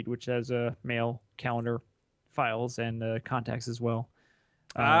whole suite, which has mail, calendar, files, and contacts as well.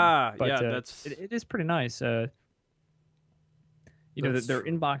 But that's it is pretty nice. Their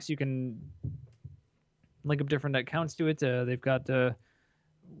inbox, you can link up different accounts to it. They've got what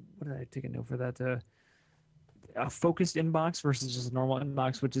did I take a note for that? A focused inbox versus just a normal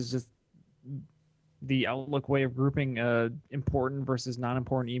inbox, which is just the Outlook way of grouping important versus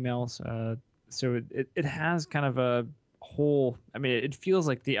non-important emails. So it has kind of a whole. I mean, it feels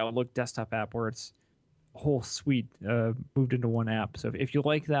like the Outlook desktop app where it's a whole suite moved into one app. So if you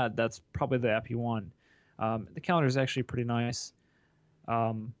like that, that's probably the app you want. The calendar is actually pretty nice.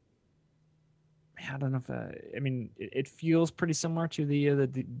 I don't know if it feels pretty similar to the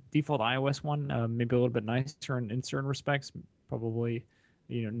default iOS one. Maybe a little bit nicer in certain respects. Probably,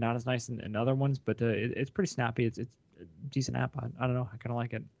 not as nice in other ones, but it's pretty snappy. It's a decent app. I don't know. I kind of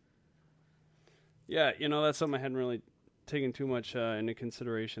like it. Yeah, that's something I hadn't really taken too much into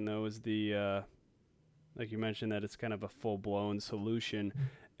consideration though. Is the like you mentioned that it's kind of a full blown solution.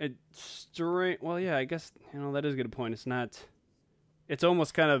 Well, yeah, I guess that is a good point. It's not. It's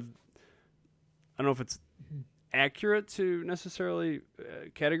almost kind of. I don't know if it's accurate to necessarily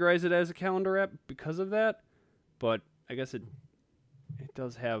categorize it as a calendar app because of that, but I guess it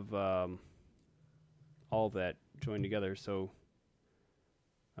does have all of that joined together. So,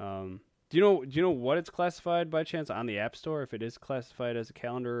 do you know what it's classified by chance on the App Store? If it is classified as a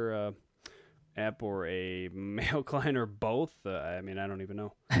calendar app or a mail client or both? I don't even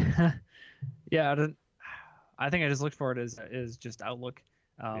know. Yeah, I think I just looked for it as just Outlook.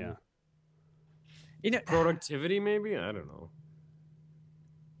 Yeah. Productivity, maybe? I don't know.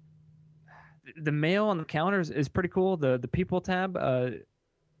 The mail on the calendars is pretty cool. The people tab, I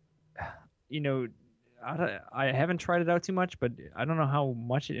haven't tried it out too much, but I don't know how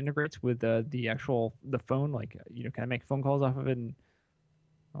much it integrates with the phone. Like, can I make phone calls off of it? And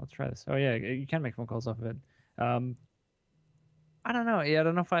let's try this. Oh yeah, you can make phone calls off of it. I don't know. Yeah, I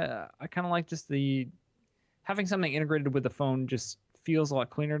don't know if I kind of like just the having something integrated with the phone just feels a lot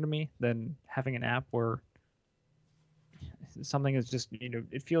cleaner to me than having an app where something is just,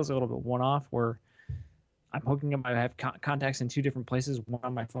 it feels a little bit one-off where I'm hooking up, I have contacts in two different places, one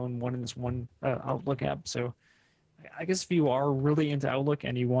on my phone, one in this one Outlook app. So I guess if you are really into Outlook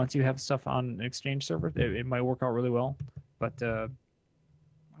and you want to have stuff on an Exchange server, it might work out really well. But I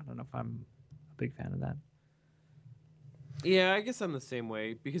don't know if I'm a big fan of that. Yeah, I guess I'm the same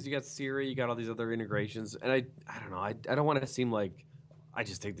way because you got Siri, you got all these other integrations, and I don't know. I don't want to seem like I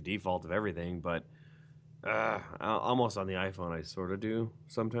just take the default of everything, but almost on the iPhone, I sort of do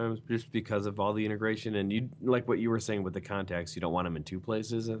sometimes just because of all the integration. And you like what you were saying with the contacts, you don't want them in two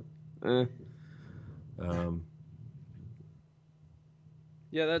places.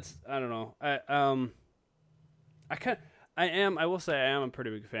 Yeah, that's I don't know. I will say I am a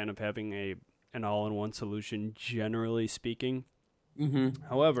pretty big fan of having an all-in-one solution, generally speaking. Mm-hmm.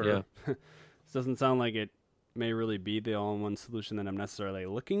 However, this doesn't sound like it may really be the all-in-one solution that I'm necessarily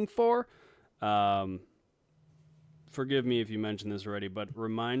looking for. Forgive me if you mentioned this already, but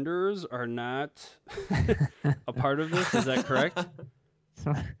reminders are not a part of this. Is that correct?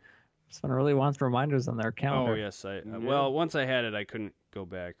 Someone really wants reminders on their calendar. Oh, yes. Well, once I had it, I couldn't go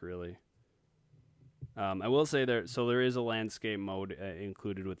back, really. I will say there is a landscape mode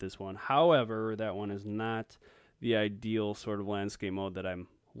included with this one. However, that one is not the ideal sort of landscape mode that I'm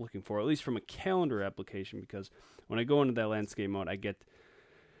looking for, at least from a calendar application, because when I go into that landscape mode, I get,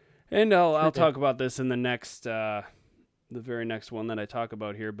 and I'll talk about this in the very next one that I talk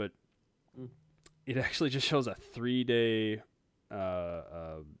about here, but it actually just shows a 3-day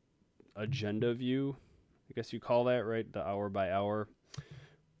agenda view, I guess you call that, right? The hour by hour,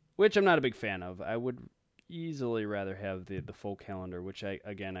 which I'm not a big fan of. I would easily rather have the full calendar, which I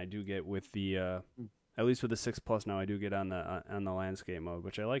do get with the at least with the 6 Plus now. I do get on the landscape mode,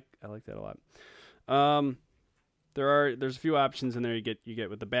 which I like that a lot. There's a few options in there you get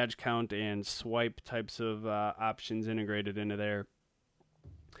with the badge count and swipe types of options integrated into there.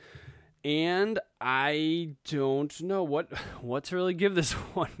 And I don't know what to really give this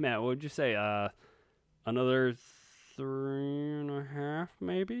one, Matt. What would you say? Another 3.5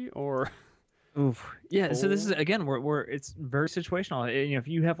 maybe, or oof. Yeah, 4? so this is again where it's very situational. If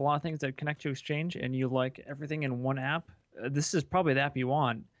you have a lot of things that connect to Exchange and you like everything in one app, this is probably the app you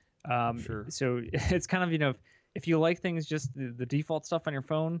want. Sure. So it's kind of, if you like things just the default stuff on your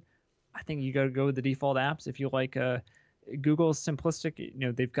phone, I think you got to go with the default apps. If you like Google's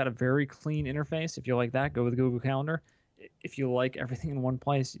simplistic. They've got a very clean interface. If you like that, go with Google Calendar. If you like everything in one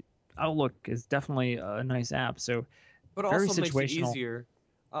place, Outlook is definitely a nice app. So, but very also makes it situational. easier.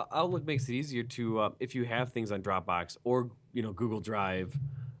 Outlook makes it easier to if you have things on Dropbox or Google Drive,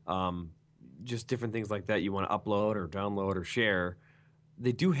 just different things like that you want to upload or download or share.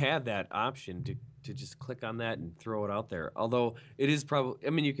 They do have that option to just click on that and throw it out there. Although it is probably, I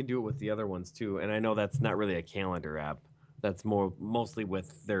mean, you can do it with the other ones too. And I know that's not really a calendar app. That's mostly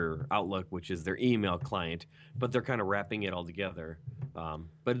with their Outlook, which is their email client, but they're kind of wrapping it all together.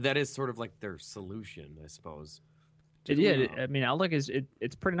 But that is sort of like their solution, I suppose. I mean, Outlook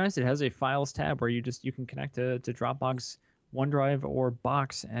it's pretty nice. It has a files tab where you can connect to Dropbox, OneDrive, or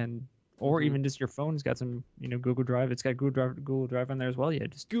Box, or even just your phone's got some Google Drive. It's got Google Drive on there as well. Yeah,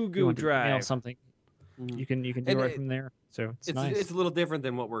 just Google Drive. Email something. You can do it from there. So it's nice. It's a little different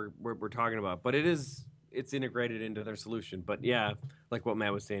than what we're talking about, but it's integrated into their solution. But yeah, like what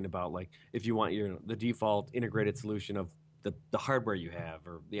Matt was saying about like if you want the default integrated solution of the hardware you have,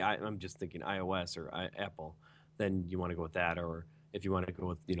 or I'm just thinking iOS or Apple, then you want to go with that. Or if you want to go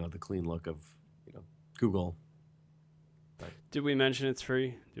with the clean look of Google. Did we mention it's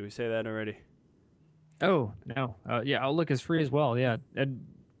free? Did we say that already? Oh no, yeah, Outlook is free as well. Yeah, and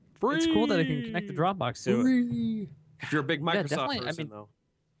Free! It's cool that it can connect to Dropbox. So Free. If you're a big Microsoft definitely. person, though.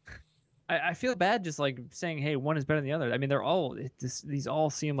 I feel bad just like saying, hey, one is better than the other. I mean, these all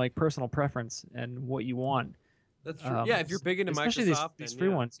seem like personal preference and what you want. That's true. Yeah, if you're big into especially Microsoft, these free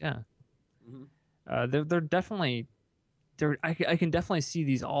ones, yeah. Mm-hmm. They're definitely. I can definitely see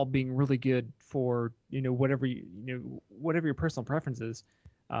these all being really good for whatever whatever your personal preference is.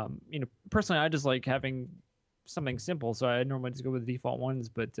 Personally, I just like having something simple, so I normally just go with the default ones.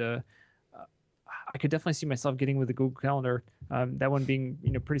 But I could definitely see myself getting with the Google Calendar. That one being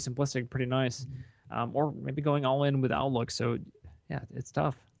pretty simplistic, pretty nice, or maybe going all in with Outlook. So yeah, it's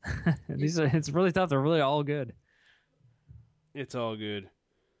tough. It's really tough. They're really all good. It's all good.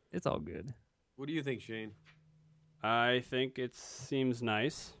 It's all good. What do you think, Shane? I think it seems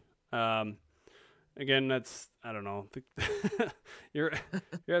nice. Again, that's I don't know. you're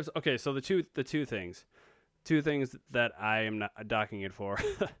okay. So the two things that I am not docking it for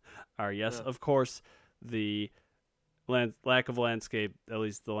are of course, the lack of landscape, at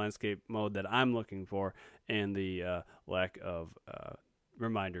least the landscape mode that I'm looking for, and the lack of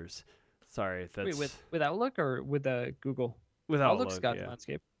reminders. Sorry, that's Wait, with Outlook or with Google? With Outlook's Outlook, got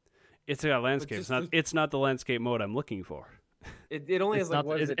landscape. It's got landscape. It's not the landscape mode I'm looking for. It only has like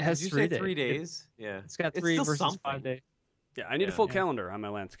what is it? It has Did you 3 say days. 3 days? Yeah, It's got 3 still versus something. 5 days. Yeah, I need a full calendar on my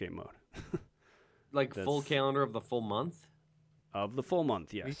landscape mode. Like full calendar of the full month. Of the full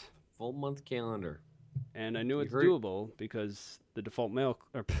month, yes. Full month calendar. And I knew it's heard- doable because the default I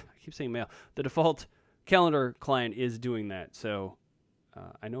keep saying mail. The default calendar client is doing that, so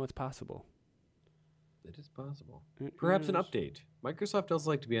I know it's possible. It is possible. It Perhaps an is. update. Microsoft does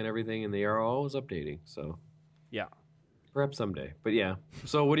like to be on everything, and they are always updating. So Yeah. perhaps someday. But yeah.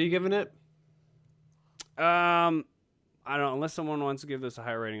 So what are you giving it? I don't know. Unless someone wants to give this a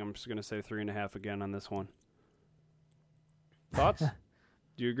high rating, I'm just going to say 3.5 again on this one. Thoughts?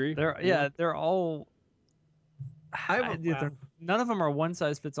 Do you agree? They're all. I None of them are one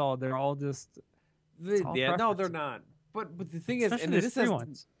size fits all. They're all just. It's all no, preference. they're not. But the thing is, Especially the this free has,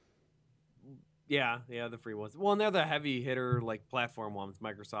 ones. Yeah, the free ones. Well, and they're the heavy hitter like platform ones: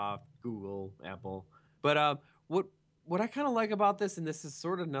 Microsoft, Google, Apple. But what I kind of like about this, and this is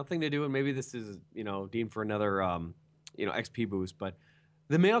sort of nothing to do, and maybe this is deemed for another XP boost, but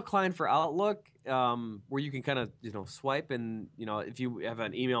the mail client for Outlook, where you can kind of swipe, and if you have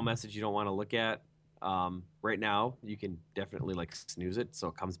an email message you don't want to look at right now, you can definitely like snooze it so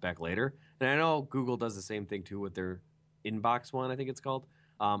it comes back later. And I know Google does the same thing too with their inbox one, I think it's called.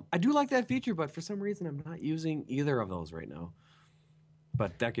 I do like that feature, but for some reason I'm not using either of those right now.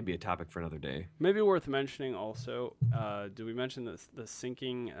 But that could be a topic for another day. Maybe worth mentioning also, do we mention the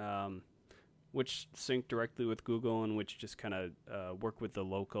syncing, which sync directly with Google and which just kind of work with the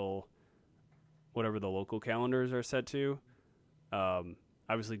local, whatever the local calendars are set to?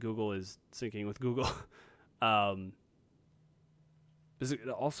 Obviously, Google is syncing with Google. Is it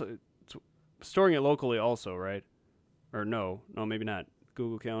also it's storing it locally also, right? Or no, maybe not.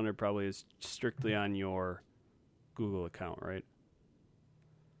 Google Calendar probably is strictly on your Google account, right?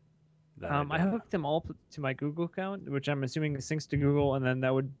 I hooked them all to my Google account, which I'm assuming syncs to Google, and then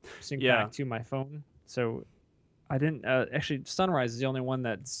that would sync back to my phone. So I didn't actually. Sunrise is the only one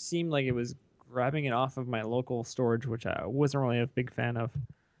that seemed like it was grabbing it off of my local storage, which I wasn't really a big fan of.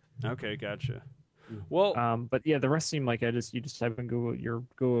 Okay, gotcha. Well, but yeah, the rest seemed like you just type in your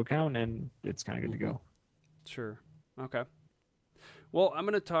Google account and it's kind of good to go. Sure. Okay. Well, I'm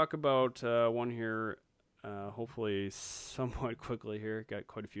going to talk about one here, hopefully somewhat quickly here. Got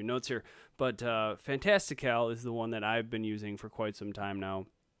quite a few notes here. But Fantastical is the one that I've been using for quite some time now.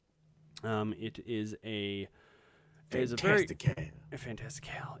 It is a Fantastical.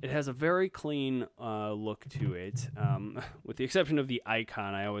 It has a very clean look to it, with the exception of the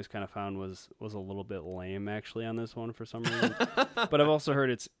icon. I always kind of found was a little bit lame actually on this one for some reason. But I've also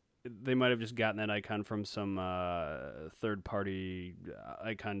heard they might have just gotten that icon from some third-party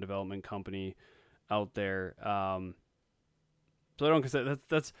icon development company out there. So I don't consider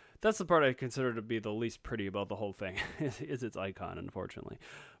that's the part I consider to be the least pretty about the whole thing is its icon, unfortunately.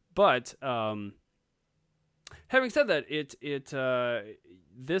 But having said that,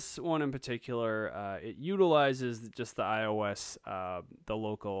 this one in particular, it utilizes just the iOS, the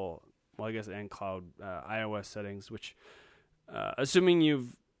local, well, I guess, and cloud iOS settings, which, assuming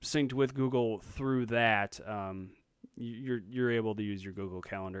you've synced with Google through that, you're able to use your Google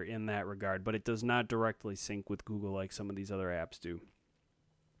Calendar in that regard, but it does not directly sync with Google like some of these other apps do.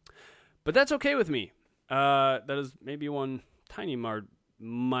 But that's okay with me. That is maybe one tiny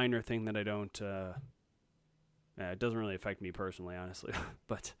minor thing that I don't. It doesn't really affect me personally, honestly.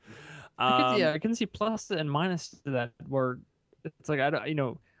 But I can see plus and minus to that. Where it's like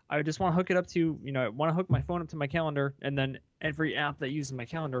I just want to hook it up to, I want to hook my phone up to my calendar, and then every app that uses my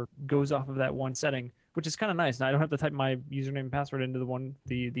calendar goes off of that one setting, which is kind of nice. Now I don't have to type my username and password into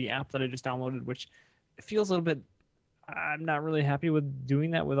the app that I just downloaded, which feels a little bit. I'm not really happy with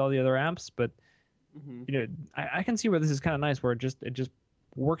doing that with all the other apps, but I can see where this is kind of nice, where it just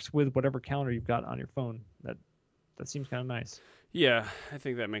works with whatever calendar you've got on your phone. That seems kind of nice. Yeah, I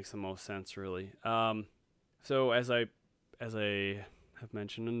think that makes the most sense, really. So as I have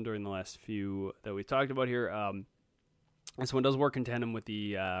mentioned during the last few that we talked about here, this one does work in tandem with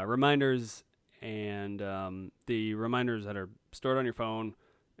the reminders and the reminders that are stored on your phone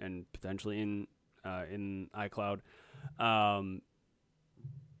and potentially in iCloud.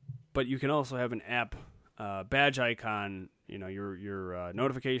 But you can also have an app badge icon, your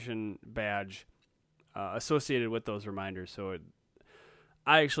notification badge associated with those reminders. So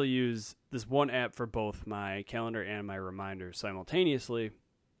I actually use this one app for both my calendar and my reminders simultaneously,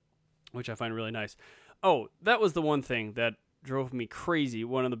 which I find really nice. Oh, that was the one thing that drove me crazy.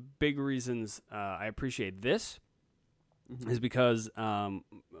 One of the big reasons I appreciate this is because, at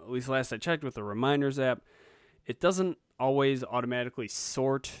least last I checked with the reminders app, it doesn't always automatically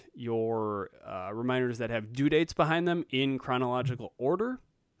sort your reminders that have due dates behind them in chronological order.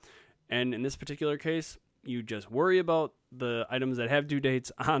 And in this particular case, you just worry about the items that have due dates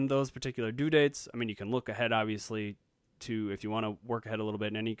on those particular due dates. I mean, you can look ahead, obviously, to if you want to work ahead a little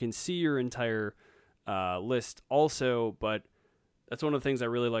bit, and you can see your entire list also. But that's one of the things I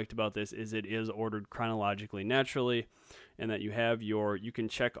really liked about this is it is ordered chronologically naturally, and that you can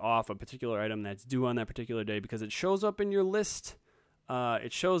check off a particular item that's due on that particular day because it shows up in your list.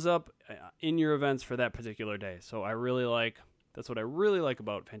 It shows up in your events for that particular day. So that's what I really like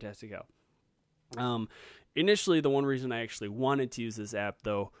about Fantastical. Initially, the one reason I actually wanted to use this app,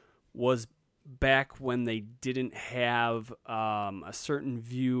 though, was back when they didn't have a certain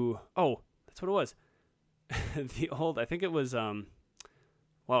view. Oh, that's what it was. I think it was, it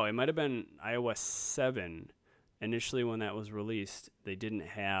might have been iOS 7. Initially, when that was released, they didn't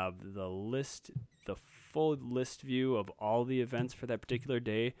have the full list view of all the events for that particular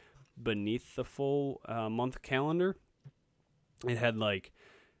day beneath the full month calendar. It had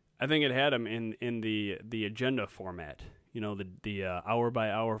I think it had them in the agenda format. The hour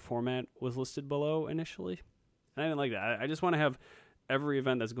by hour format was listed below initially. And I didn't like that. I just want to have every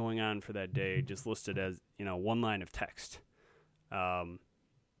event that's going on for that day just listed as, one line of text.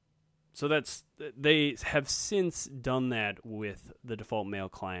 So they have since done that with the default mail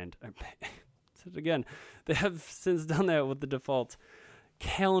client. Again, they have since done that with the default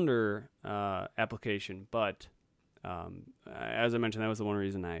calendar application, but as I mentioned, that was the one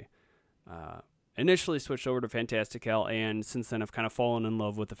reason I initially switched over to Fantastical, and since then I've kind of fallen in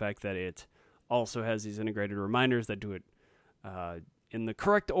love with the fact that it also has these integrated reminders that do it in the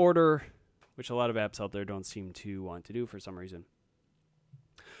correct order, which a lot of apps out there don't seem to want to do for some reason.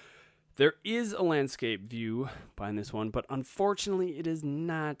 There is a landscape view behind this one, but unfortunately it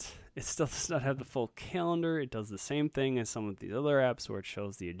still does not have the full calendar. It does the same thing as some of these other apps where it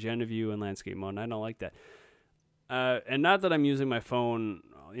shows the agenda view in landscape mode, and I don't like that. And not that I'm using my phone,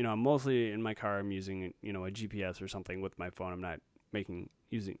 I'm mostly in my car. I'm using, a GPS or something with my phone. I'm not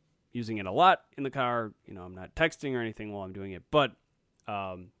using it a lot in the car. I'm not texting or anything while I'm doing it. But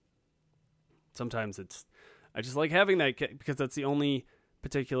sometimes I just like having that because that's the only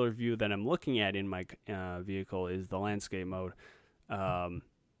particular view that I'm looking at in my vehicle is the landscape mode.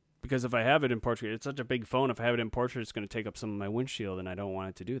 Because if I have it in portrait, it's such a big phone. If I have it in portrait, it's going to take up some of my windshield, and I don't want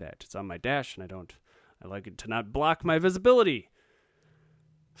it to do that. It's on my dash, and I like it to not block my visibility.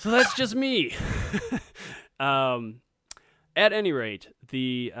 So that's just me. At any rate,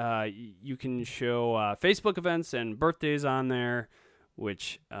 you can show Facebook events and birthdays on there,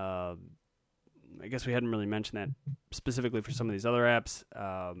 which I guess we hadn't really mentioned that specifically for some of these other apps.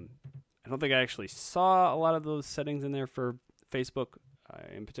 I don't think I actually saw a lot of those settings in there for Facebook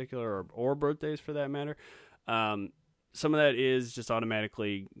in particular, or birthdays for that matter. Some of that is just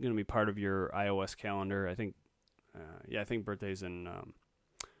automatically going to be part of your iOS calendar. I think birthdays and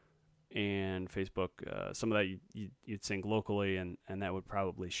Facebook, some of that you'd sync locally, and that would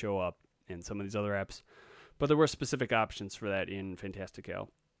probably show up in some of these other apps. But there were specific options for that in Fantastical.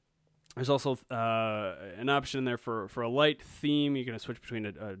 There's also an option in there for a light theme. You're going to switch between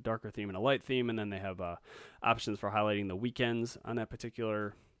a darker theme and a light theme, and then they have options for highlighting the weekends on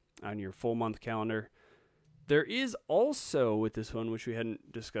your full month calendar. There is also, with this one, which we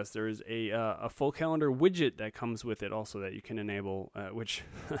hadn't discussed, there is a full calendar widget that comes with it also that you can enable, which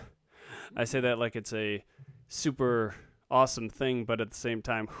I say that like it's a super awesome thing, but at the same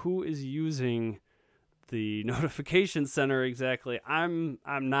time, who is using the notification center exactly? I'm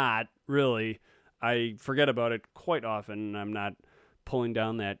not really. I forget about it quite often. I'm not pulling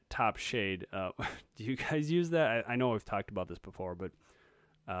down that top shade. Do you guys use that? I know I've talked about this before, but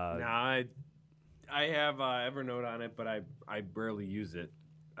no, I have Evernote on it, but I rarely use it.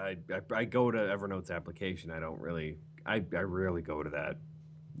 I go to Evernote's application. I rarely go to that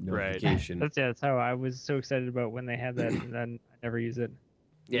notification. Right. That's how I was so excited about when they had that, and then I never use it.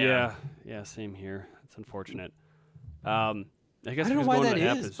 Yeah, same here. It's unfortunate. I guess I don't know why that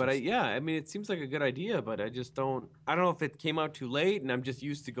is, but I mean, it seems like a good idea, but I just don't. I don't know if it came out too late, and I'm just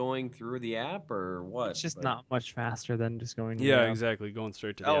used to going through the app or what. It's just not much faster than just going. To the the app. app. Exactly, going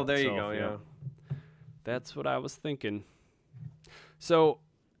straight to the app. Oh, there you itself, go. Yeah, that's what I was thinking. So,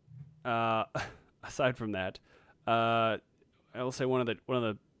 aside from that, I will say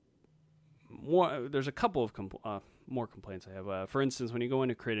there's a couple of more complaints I have. For instance, when you go in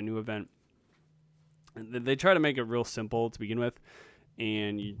to create a new event, they try to make it real simple to begin with,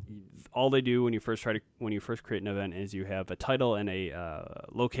 and all they do when you first create an event is you have a title and a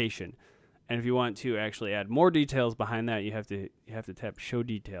location, and if you want to actually add more details behind that, you have to tap Show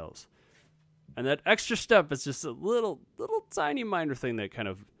Details, and that extra step is just a little tiny minor thing that kind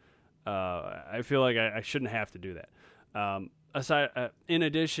of I feel like I shouldn't have to do that. In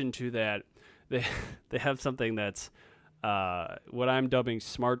addition to that, they have something that's what I'm dubbing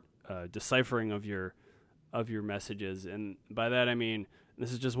smart deciphering of your messages, and by that I mean,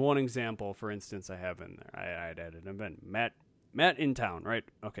 this is just one example. For instance, I have in there I'd added an event, Matt in town, right?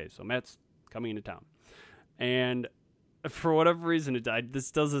 Okay, so Matt's coming into town, and for whatever reason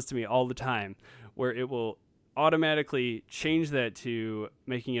this does this to me all the time, where it will automatically change that to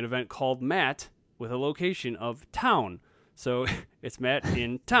making an event called Matt with a location of town. So it's Matt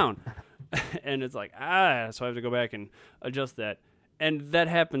in town. And it's like, so I have to go back and adjust that. And that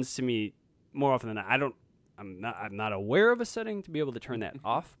happens to me more often than not. I'm not aware of a setting to be able to turn that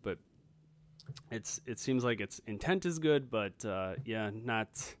off, but it seems like its intent is good, but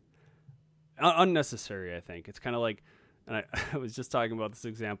not unnecessary, I think. It's kind of like, and I was just talking about this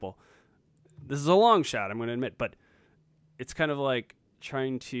example. This is a long shot, I'm going to admit, but it's kind of like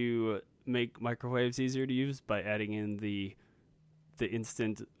trying to make microwaves easier to use by adding in the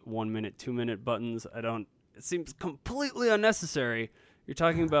instant 1 minute, 2 minute buttons. It seems completely unnecessary. You're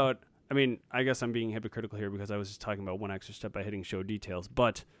talking about, I mean, I guess I'm being hypocritical here because I was just talking about one extra step by hitting Show Details,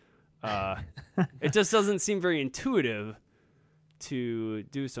 but it just doesn't seem very intuitive to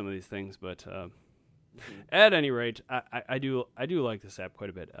do some of these things. But at any rate, I do like this app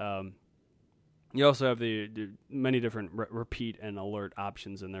quite a bit. You also have the many different repeat and alert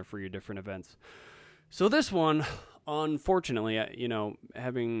options in there for your different events. So this one, unfortunately,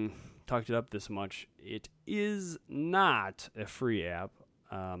 having talked it up this much, it is not a free app.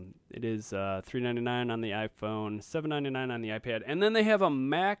 It is $3.99 on the iPhone, $7.99 on the iPad, and then they have a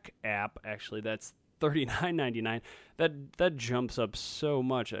Mac app. Actually, that's $39.99. That jumps up so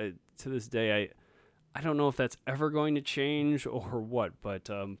much. To this day, I don't know if that's ever going to change or what, but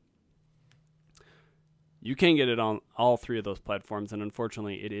you can get it on all three of those platforms, and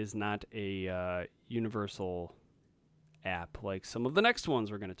unfortunately, it is not a universal app like some of the next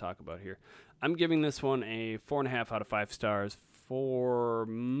ones we're going to talk about here. I'm giving this one a 4.5 out of 5 stars for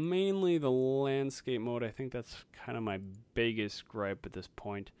mainly the landscape mode. I think that's kind of my biggest gripe at this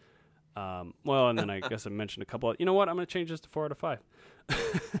point. Well, and then I guess I mentioned a couple. You know what? I'm going to change this to 4 out of 5.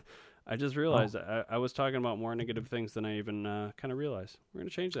 I just realized I was talking about more negative things than I even kind of realized. We're going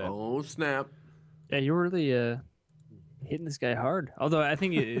to change that. Oh, snap. Yeah, you were really hitting this guy hard. Although I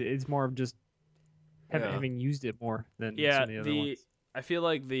think it's more of just having used it more than some of the other ones. I feel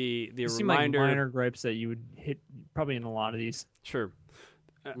like the Seem reminder like minor gripes that you would hit probably in a lot of these. Sure.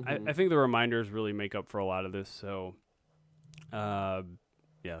 I think the reminders really make up for a lot of this. So, yeah,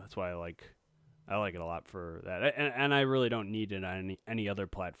 that's why I like it a lot for that. And I really don't need it on any other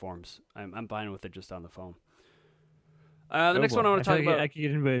platforms. I'm fine with it just on the phone. The next one I want to talk about. I could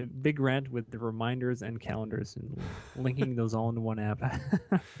get into a big rant with the reminders and calendars and linking those all into one app.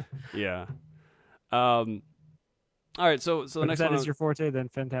 Yeah. All right. So the next if that one is your forte, then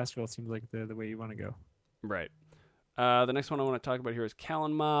Fantastical seems like the way you want to go. Right. The next one I want to talk about here is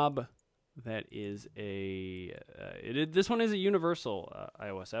Callan Mob. That is this one is a universal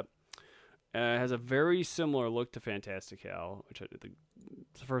iOS app. It has a very similar look to Fantastical, which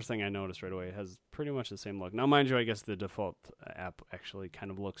it's the first thing I noticed right away. It has pretty much the same look. Now, mind you, I guess the default app actually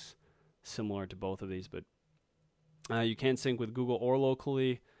kind of looks similar to both of these, but you can sync with Google or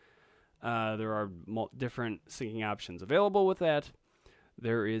locally. There are different syncing options available with that.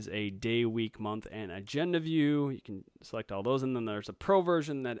 There is a day, week, month, and agenda view. You can select all those, and then there's a pro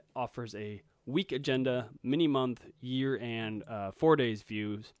version that offers a week agenda, mini month, year, and 4 days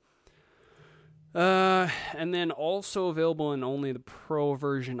views. And then also available in only the pro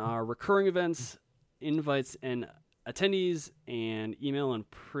version are recurring events, invites, and attendees, and email and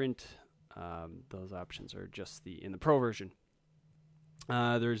print. Those options are just in the pro version.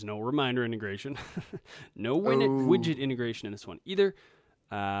 There's no reminder integration, no widget integration in this one either.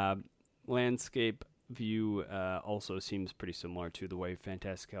 Landscape view also seems pretty similar to the way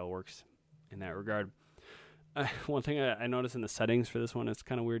Fantastical works in that regard. One thing I noticed in the settings for this one, it's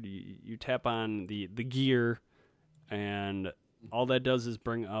kind of weird. You tap on the gear, and all that does is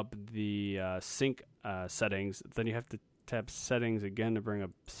bring up the sync settings. Then you have to tap settings again to bring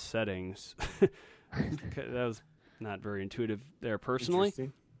up settings. That was not very intuitive there personally.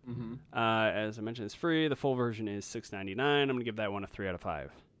 Mm-hmm. As I mentioned, it's free. The full version is $6.99. I'm going to give that one a 3 out of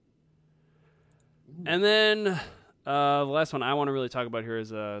 5. Ooh. And then the last one I want to really talk about here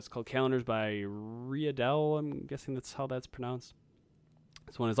is it's called Calendars by Riadel. I'm guessing that's how that's pronounced.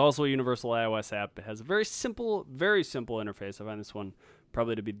 This one is also a universal iOS app. It has a very simple interface. I find this one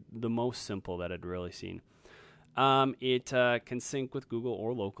probably to be the most simple that I'd really seen. It can sync with Google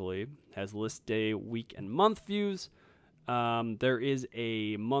or locally. Has list, day, week, and month views. There is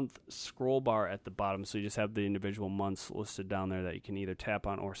a month scroll bar at the bottom, so you just have the individual months listed down there that you can either tap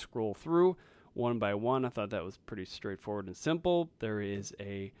on or scroll through one by one. I thought that was pretty straightforward and simple. There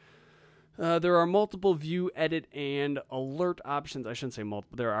are multiple view, edit, and alert options. I shouldn't say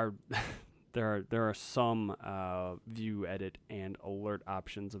multiple. There are some view, edit, and alert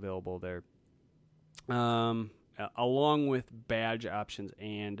options available there, along with badge options,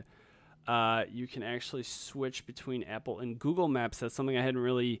 and you can actually switch between Apple and Google Maps. That's something I hadn't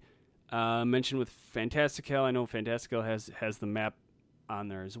really mentioned with Fantastical. I know Fantastical has the map on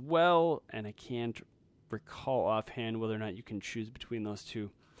there as well, and I can't recall offhand whether or not you can choose between those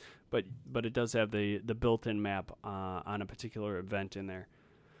two. But it does have the built-in map on a particular event in there.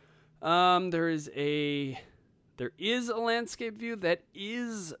 There is a landscape view. That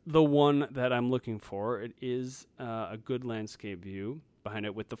is the one that I'm looking for. It is a good landscape view. Behind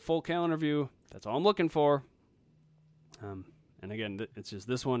it with the full calendar view. That's all I'm looking for. And again, it's just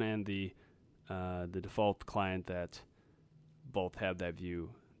this one and the default client that both have that view,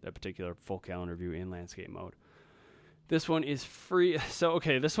 that particular full calendar view in landscape mode. This one is free. So,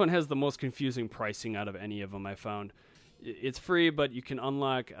 okay, this one has the most confusing pricing out of any of them I found. It's free, but you can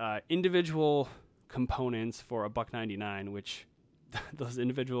unlock individual components for $1.99, which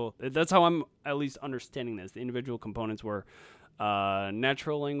that's how I'm at least understanding this. The individual components were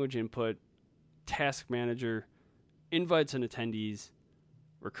natural language input, task manager, invites and attendees,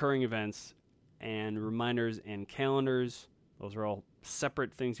 recurring events, and reminders and calendars. Those are all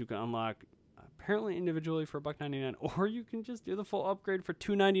separate things you can unlock, apparently individually for $1.99, or you can just do the full upgrade for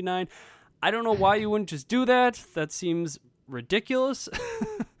 $2.99. I don't know why you wouldn't just do that. That seems ridiculous.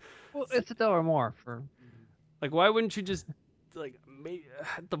 Well, it's $1 more for. Like, why wouldn't you just maybe,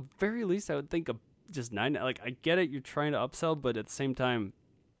 at the very least, I would think of just $9. Like, I get it, you're trying to upsell, but at the same time,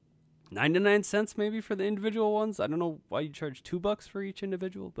 99 cents maybe for the individual ones. I don't know why you charge $2 for each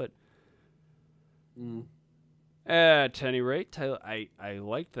individual, but at any rate, I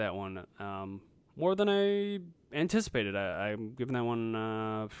liked that one more than I anticipated. I'm giving that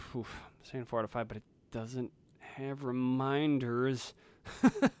one saying 4 out of 5, but it doesn't have reminders,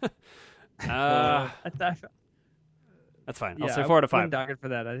 That's fine. I'll say 4 out of 5. Docket for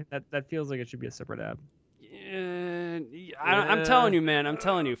that. I think that feels like it should be a separate app. I'm telling you, man. I'm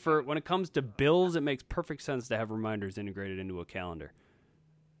telling you. For when it comes to bills, it makes perfect sense to have reminders integrated into a calendar.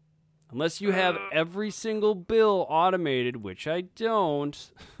 Unless you have every single bill automated, which I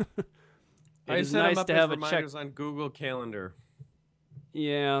don't. I It's set nice them up to as have a check. reminders on Google Calendar.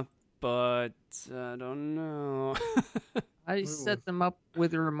 Yeah, but I don't know. I set them up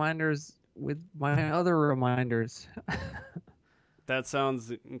with reminders with my other reminders. That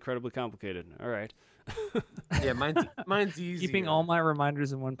sounds incredibly complicated. All right. Yeah, mine's easy. Keeping all my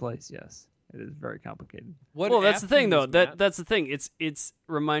reminders in one place. Yes, it is very complicated. What Well, that's the app do you thing, though. use, Matt? That's the thing. It's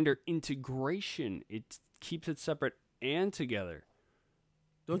reminder integration. It keeps it separate and together.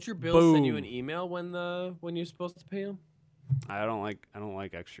 Don't your bills send you Boom. an email when you're supposed to pay them? I don't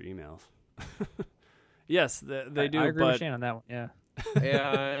like extra emails. Yes, they do. I agree but with Shane on that one. Yeah.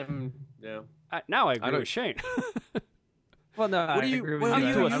 Yeah, yeah. now I agree don't- with Shane. Well, no, What I do you- agree with what do you.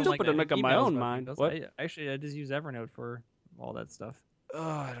 you I don't use? like Stupid to make up my emails own about mind. emails. What? I just use Evernote for all that stuff. Oh,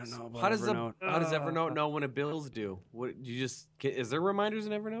 I don't know about How does Evernote. how does Evernote know when a bill's due? What do you just? Is there reminders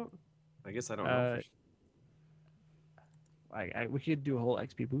in Evernote? I guess I don't know. We could do a whole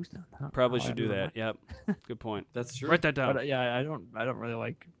XP boost on. Probably how I should do that. remind- Yep. Good point. That's true. Write that down. But yeah, I don't really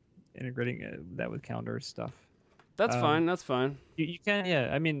like integrating that with calendar stuff. That's fine. That's fine. You can, yeah.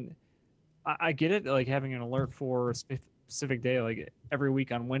 I mean, I get it, like having an alert for a specific day. Like every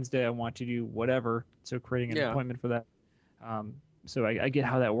week on Wednesday, I want to do whatever. So creating an Yeah. appointment for that. So I get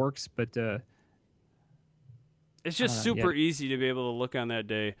how that works, but It's just yeah. super easy to be able to look on that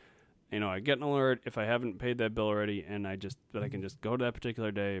day. You know, I get an alert if I haven't paid that bill already, and I can just go to that particular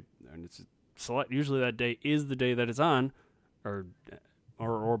day, and it's select. Usually that day is the day that it's on, or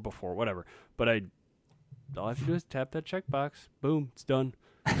before, whatever. But all I have to do is tap that checkbox. Boom, it's done.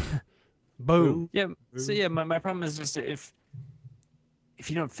 Boom. yeah. So yeah, my problem is just if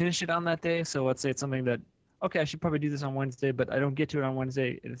you don't finish it on that day. So let's say it's something that okay, I should probably do this on Wednesday, but I don't get to it on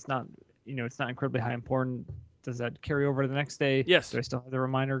Wednesday, and it's not incredibly high important. Does that carry over to the next day? Yes. Do I still have the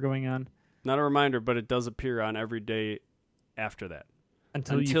reminder going on Not a reminder, but it does appear on every day after that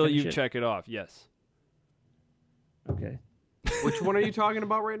until you finish it? check it off. Yes. Okay. Which one are you talking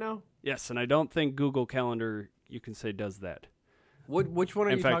about right now? Yes, and I don't think Google Calendar you can say does that. Which one are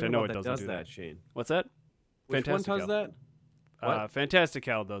In you fact, talking I know about it that doesn't does do that, that. Shane? What's that? Which one does that?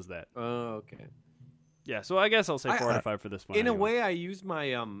 Fantastical does that. Oh, okay. Yeah, so I guess I'll say 4 out of 5 for this one. In a anyway. way, I use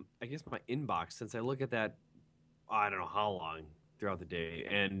my I guess my inbox since I look at that. I don't know how long throughout the day,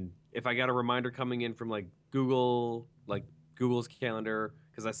 and if I got a reminder coming in from like Google's calendar,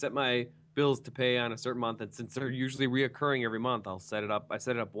 because I set my bills to pay on a certain month, and since they're usually reoccurring every month, I'll set it up. I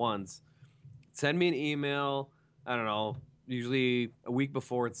set it up once. Send me an email. I don't know, usually a week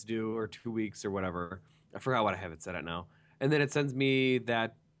before it's due or 2 weeks or whatever. I forgot what I have it set at now, and then it sends me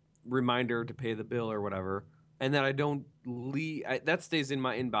that reminder to pay the bill or whatever, and then I don't leave. That stays in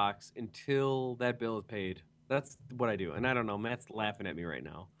my inbox until that bill is paid. That's what I do, and I don't know. Matt's laughing at me right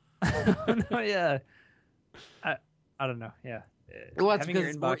now. No, yeah. I don't know. Yeah. Well, that's Having your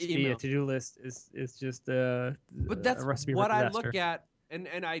because it's more inbox be a email. to-do list is just But that's a recipe what for I disaster. look at,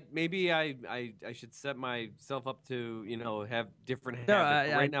 and I should set myself up to have different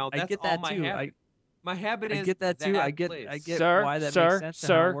habits. No, Right now, that's I get all that my too. habit. My habit I is get that too. I get place. Sir, why that sir, makes sense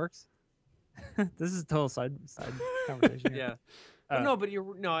and how sir. it works. This is a total side conversation. Yeah. Uh, No, but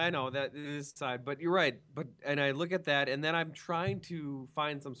I know that is side, but you're right. And I look at that, and then I'm trying to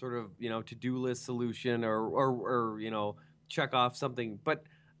find some sort of to-do list solution or check off something. But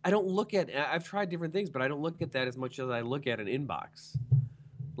I don't look at. I've tried different things, but I don't look at that as much as I look at an inbox.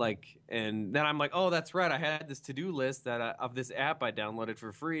 And then I'm like, oh, that's right. I had this to-do list of this app I downloaded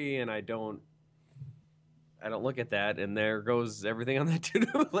for free, and I don't look at that, and there goes everything on that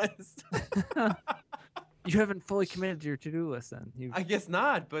to-do list. You haven't fully committed to your to-do list then. I guess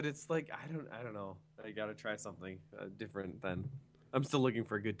not, but it's like I don't know. I got to try something different then. I'm still looking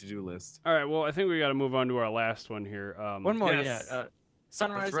for a good to-do list. All right, well, I think we got to move on to our last one here. One more, Yes. yeah.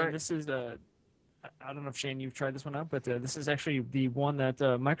 Sunrise. That's right. And this is I don't know if Shane you've tried this one out, but this is actually the one that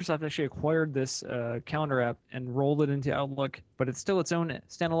Microsoft actually acquired this calendar app and rolled it into Outlook, but it's still its own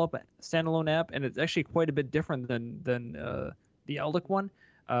standalone app, and it's actually quite a bit different than the Outlook one.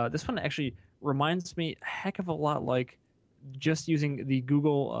 This one actually reminds me a heck of a lot like just using the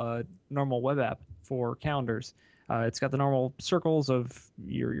Google normal web app for calendars. It's got the normal circles of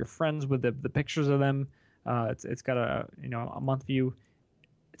your friends with the pictures of them. It's got a month view.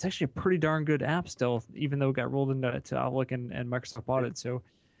 It's actually a pretty darn good app still, even though it got rolled into Outlook and Microsoft bought it. So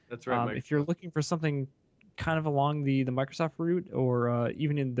That's right. Mike. if you're looking for something kind of along the Microsoft route or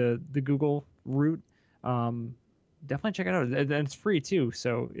even in the Google route, definitely check it out. And it's free too,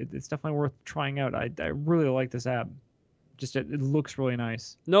 so it's definitely worth trying out. I really like this app. Just it looks really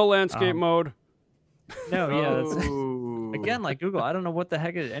nice. No landscape mode. No, yeah. That's, Oh. again, like Google, I don't know what the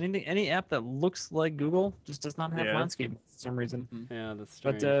heck it is. Any app that looks like Google just does not have Yeah. landscape for some reason. Yeah, that's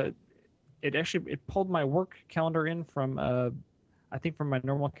strange. But it pulled my work calendar in from I think from my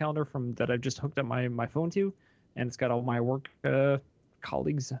normal calendar from that I just hooked up my phone to, and it's got all my work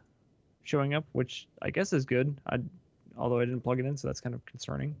colleagues showing up, which I guess is good. Although I didn't plug it in, so that's kind of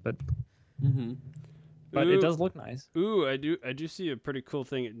concerning. But but Ooh. it does look nice. Ooh, I do see a pretty cool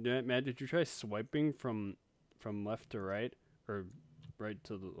thing. Matt, did you try swiping from left to right or right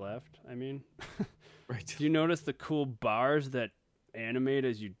to the left? I mean, Right. do you notice the cool bars that animate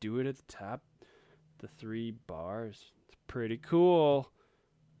as you do it at the top? The 3 bars. It's pretty cool.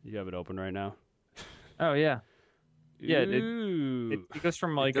 You have it open right now. Oh yeah, yeah. Ooh. It goes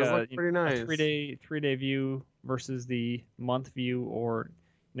from like does a, look pretty nice. a 3-day view versus the month view, or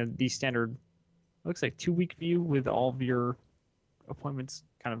the standard. Looks like 2-week view with all of your appointments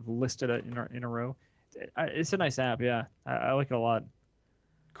kind of listed in a row. It's a nice app, yeah. I like it a lot.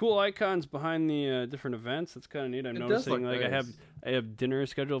 Cool icons behind the different events. That's kind of neat. I'm It does noticing look like nice. I have dinner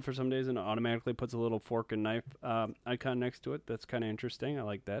scheduled for some days, and it automatically puts a little fork and knife icon next to it. That's kind of interesting. I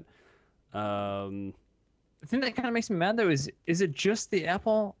like that. The thing that kind of makes me mad though is it just the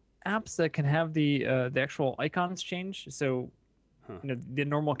Apple apps that can have the actual icons change? So, the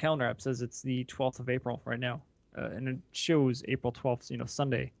normal calendar app says it's the 12th of April right now, and it shows April 12th,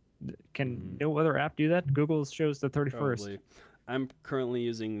 Sunday. Can no other app do that? Google shows the 31st. Probably. I'm currently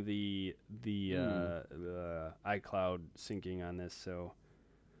using the iCloud syncing on this, so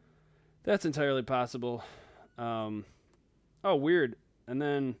that's entirely possible. Oh, weird. And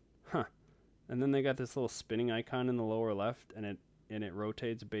then they got this little spinning icon in the lower left, and it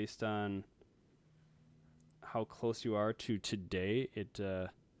rotates based on how close you are to today. I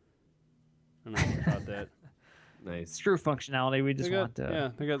don't know about that. Nice. It's true functionality. We just They got,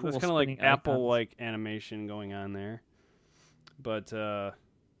 want they got cool this kind of like spinning Apple like animation going on there. But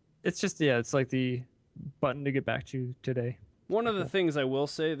It's just it's like the button to get back to today. one of the things I will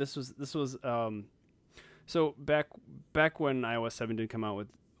say, this was so back when iOS 7 did come out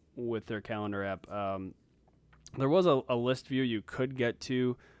with their calendar app, there was a list view you could get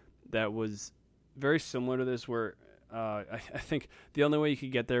to that was very similar to this, where I think the only way you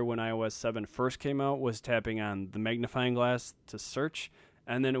could get there when iOS 7 first came out was tapping on the magnifying glass to search,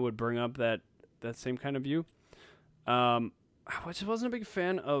 and then it would bring up that same kind of view. I just wasn't a big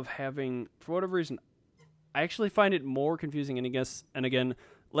fan of having, for whatever reason, I actually find it more confusing and again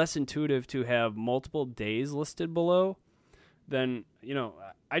less intuitive to have multiple days listed below than,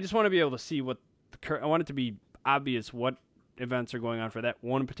 I just want to be able to see I want it to be obvious what events are going on for that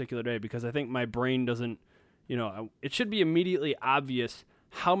one particular day, because I think my brain doesn't, it should be immediately obvious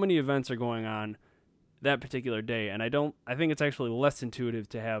how many events are going on that particular day. And I think it's actually less intuitive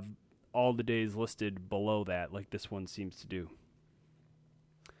to have all the days listed below that, like this one seems to do.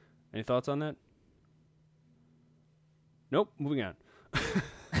 Any thoughts on that? Nope. Moving on.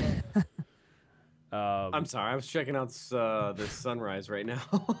 I'm sorry. I was checking out the sunrise right now.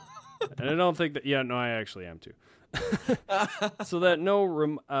 And I don't think that. Yeah, no, I actually am too. So that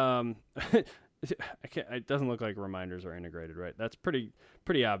I can't. It doesn't look like reminders are integrated, right? That's pretty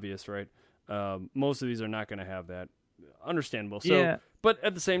obvious, right? Most of these are not going to have that. Understandable. So, Yeah. But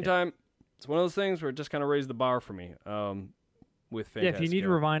at the same time, it's one of those things where it just kind of raised the bar for me. With Yeah, if you need Fantastica.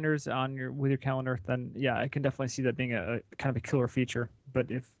 reminders with your calendar, then I can definitely see that being a kind of a killer feature. But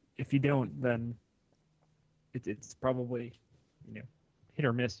if you don't, then it's probably hit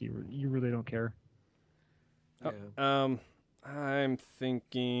or miss. You really don't care. Yeah. I'm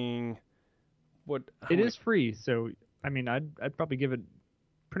thinking, It is free, so I mean, I'd probably give it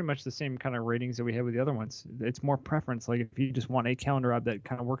pretty much the same kind of ratings that we had with the other ones. It's more preference. Like if you just want a calendar app that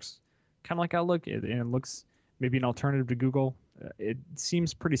kind of works, kind of like Outlook, and it looks maybe an alternative to Google. It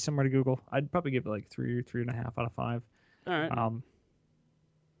seems pretty similar to Google. I'd probably give it like 3.5 out of 5. All right.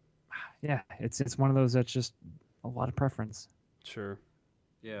 Yeah, it's one of those that's just a lot of preference. Sure.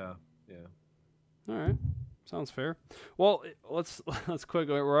 Yeah. All right. Sounds fair. Well, let's quick.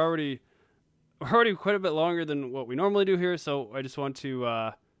 We're already quite a bit longer than what we normally do here, so I just want to.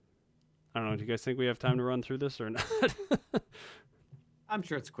 I don't know. Do you guys think we have time to run through this or not? I'm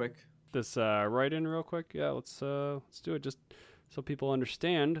sure it's quick. This write-in real quick. Yeah, let's do it just so people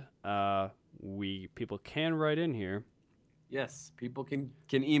understand. People can write in here. Yes, people can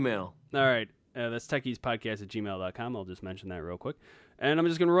email. All right. That's techiespodcast@gmail.com. I'll just mention that real quick. And I'm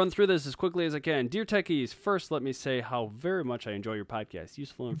just going to run through this as quickly as I can. Dear Techies, first let me say how very much I enjoy your podcast.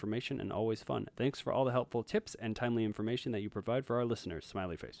 Useful information and always fun. Thanks for all the helpful tips and timely information that you provide for our listeners.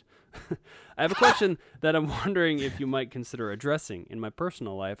 Smiley face. I have a question that I'm wondering if you might consider addressing. In my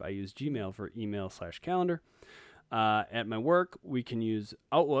personal life, I use Gmail for email/calendar. At my work, we can use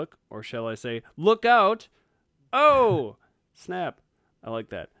Outlook, or shall I say, look out. Oh, snap. I like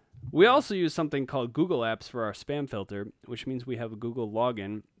that. We also use something called Google Apps for our spam filter, which means we have a Google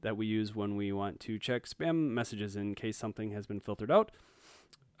login that we use when we want to check spam messages in case something has been filtered out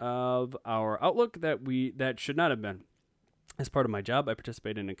of our Outlook that should not have been. As part of my job, I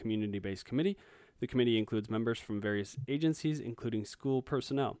participate in a community-based committee. The committee includes members from various agencies, including school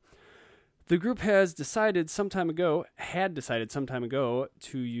personnel. The group had decided some time ago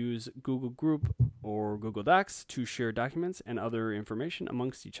to use Google Group or Google Docs to share documents and other information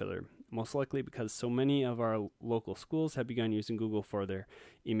amongst each other, most likely because so many of our local schools have begun using Google for their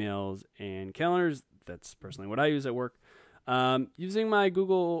emails and calendars. That's personally what I use at work. Using my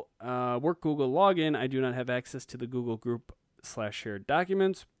Google work Google login, I do not have access to the Google Group /shared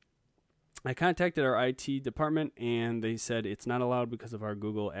documents. I contacted our IT department, and they said it's not allowed because of our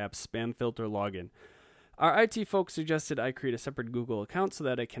Google Apps spam filter login. Our IT folks suggested I create a separate Google account so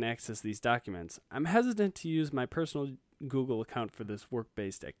that I can access these documents. I'm hesitant to use my personal Google account for this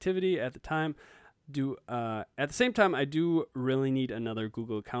work-based activity at the same time, I do really need another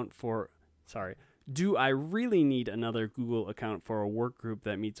Google account for... Do I really need another Google account for a work group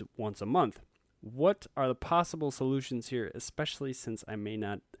that meets once a month? What are the possible solutions here, especially since I may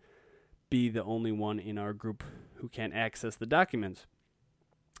not be the only one in our group who can access the documents?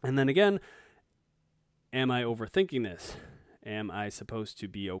 And then again, am I overthinking this? Am I supposed to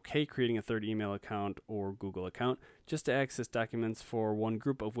be okay creating a third email account or Google account just to access documents for one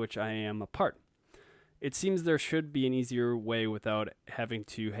group of which I am a part? It seems there should be an easier way without having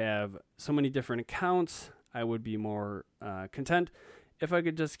to have so many different accounts. I would be more content if I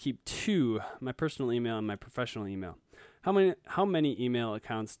could just keep two, my personal email and my professional email. How many email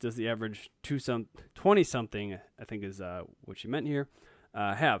accounts does the average 20-something, I think is what she meant here,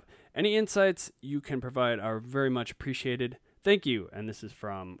 have? Any insights you can provide are very much appreciated. Thank you. And this is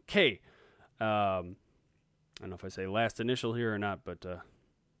from K. I don't know if I say last initial here or not, but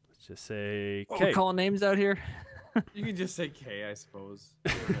let's just say K. We're calling names out here. You can just say K, I suppose.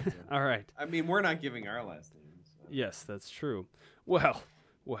 All right. I mean, we're not giving our last names. So. Yes, that's true. Well.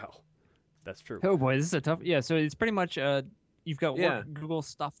 That's true. Oh boy, this is a tough. Yeah, so it's pretty much you've got Yeah. work Google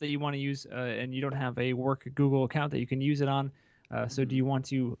stuff that you want to use, and you don't have a work Google account that you can use it on. So do you want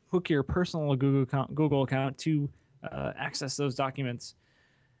to hook your personal Google account to access those documents?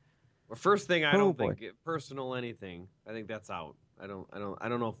 Well, first thing, I Oh, don't boy. think personal anything. I think that's out. I don't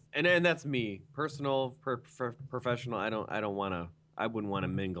know. And that's me. Personal, professional. I wouldn't want to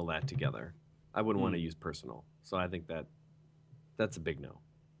mingle that together. I wouldn't want to use personal. So I think that's a big no.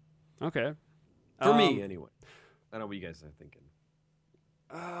 Okay. For me, anyway. I don't know what you guys are thinking.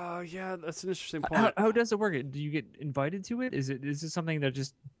 Yeah, that's an interesting point. How does it work? Do you get invited to it? Is this something that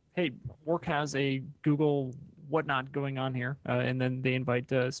just, hey, work has a Google whatnot going on here, and then they invite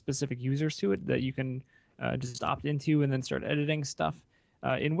specific users to it that you can just opt into and then start editing stuff?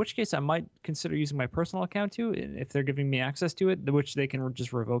 In which case, I might consider using my personal account too, if they're giving me access to it, which they can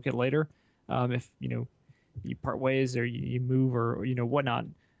just revoke it later if you part ways or you move or whatnot.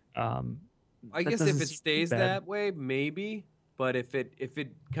 I guess if it stays that way, maybe. But if it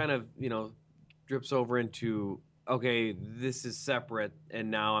kind of drips over into, okay, this is separate,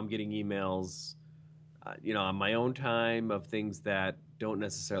 and now I'm getting emails, on my own time of things that don't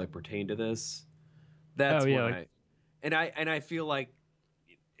necessarily pertain to this. That's I feel like,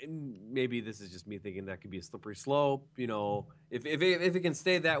 and maybe this is just me thinking that could be a slippery slope. If it can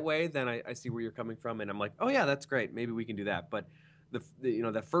stay that way, then I see where you're coming from, and I'm like, oh yeah, that's great. Maybe we can do that. But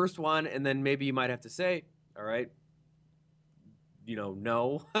the first one, and then maybe you might have to say, all right,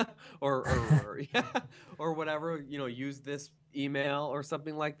 no, or whatever, use this email or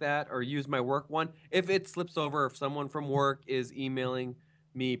something like that, or use my work one. If it slips over, if someone from work is emailing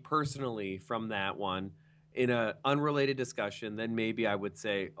me personally from that one in a unrelated discussion, then maybe I would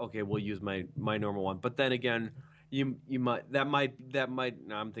say, okay, we'll use my normal one. But then again, you might that might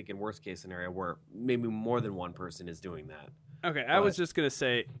now I'm thinking worst case scenario where maybe more than one person is doing that. Okay, I was just gonna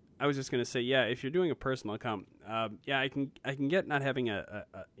say, yeah, if you're doing a personal account, I can get not having a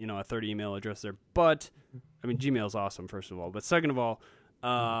third email address there, but I mean Gmail's awesome, first of all, but second of all,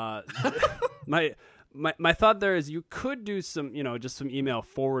 my thought there is you could do some just some email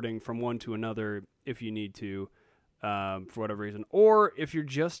forwarding from one to another if you need to, for whatever reason, or if you're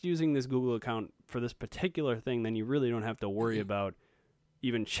just using this Google account for this particular thing, then you really don't have to worry about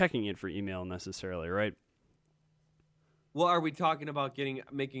even checking it for email necessarily, right? Well, are we talking about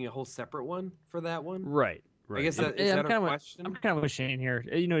making a whole separate one for that one? Right. I guess is Yeah, that a question? I'm kind of with Shane here.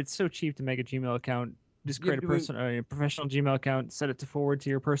 It's so cheap to make a Gmail account. Just create a professional Gmail account, set it to forward to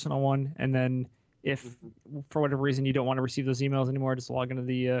your personal one, and then if for whatever reason you don't want to receive those emails anymore, just log into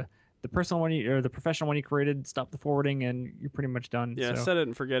the personal one or the professional one you created, stop the forwarding, and you're pretty much done. Yeah, so, set it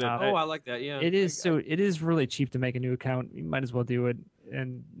and forget it. I like that. Yeah, it is really cheap to make a new account. You might as well do it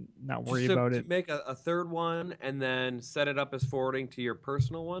and not worry about it. Make a third one and then set it up as forwarding to your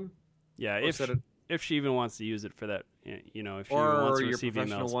personal one. Yeah, if she even wants to use it for that, if she even wants to your receive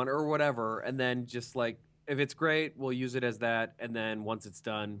professional emails. one or whatever, and then just like if it's great, we'll use it as that, and then once it's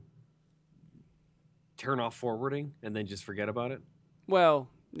done, turn off forwarding and then just forget about it. Well,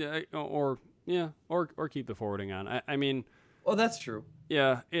 or keep the forwarding on. I mean, well, that's true.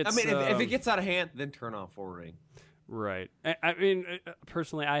 Yeah, it's. I mean, if it gets out of hand, then turn off forwarding. Right. I mean,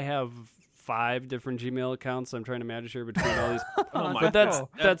 personally, I have 5 different Gmail accounts. I'm trying to manage here between all these. But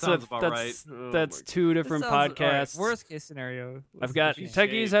that's 2 different podcasts. Right, worst case scenario. I've got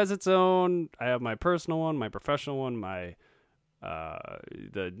Techies has its own. I have my personal one, my professional one, my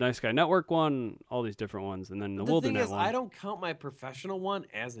the Nice Guy Network one, all these different ones, and then the Wilderness one. I don't count my professional one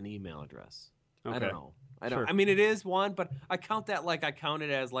as an email address. Okay. I don't know. Sure. I mean, it is one, but I count that like I count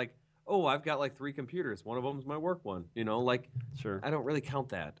it as like, oh, I've got like 3 computers. One of them is my work one. Sure. I don't really count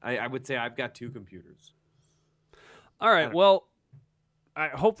that. I would say I've got 2 computers. All right. Well, I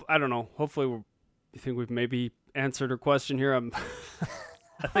don't know. Hopefully, you think we've maybe answered her question here.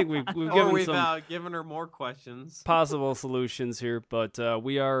 I think we've given given her more questions, possible solutions here, but I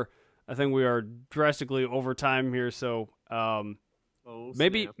think we are drastically over time here. So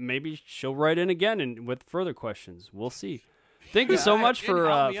maybe she'll write in again and with further questions. We'll see. Thank you so much for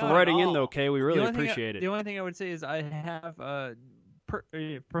writing in, though, Kay. We really appreciate it. The only thing I would say is I have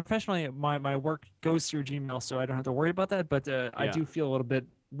professionally my work goes through Gmail, so I don't have to worry about that. But I do feel a little bit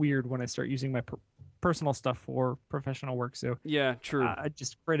weird when I start using my personal stuff for professional work. So yeah, true. I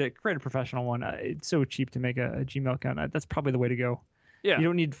just create a professional one. It's so cheap to make a Gmail account. That's probably the way to go. Yeah, you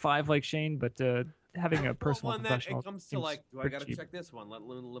don't need 5 like Shane, but having a personal professional. It comes to like, do I got to check this one? Let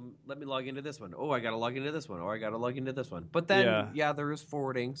me log into this one. Oh, I got to log into this one. Or I got to log into this one. But then, there is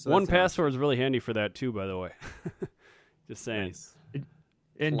forwarding. So 1Password is really handy for that too, by the way. Just saying. Nice.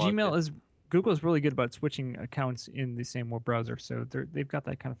 And Gmail Google is really good about switching accounts in the same web browser, so they've got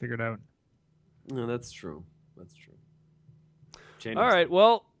that kind of figured out. No, that's true. That's true. All right.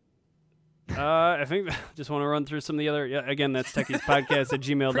 Well, I think just want to run through some of the other. Yeah, again, that's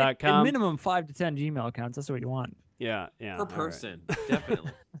techiespodcast@gmail.com. Minimum 5 to 10 Gmail accounts. That's what you want. Yeah. Per person,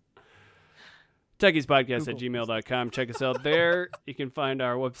 definitely. techiespodcast@gmail.com. Check us out there. You can find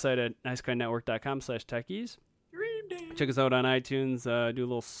our website at niceguyNetwork.com/techies. Check us out on iTunes. Do a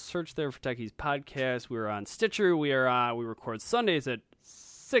little search there for Techies Podcast. We're on Stitcher. We record Sundays at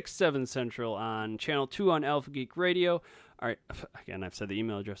 6/7 Central on Channel 2 on Alpha Geek Radio. All right. Again, I've said the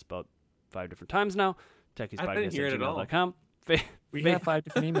email address about 5 different times now. techiespodcast@gmail.com. We have 5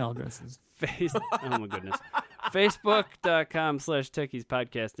 different email addresses. Oh my goodness. Facebook.com/Techies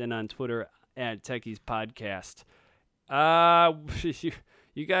Podcast and on Twitter @Techies Podcast.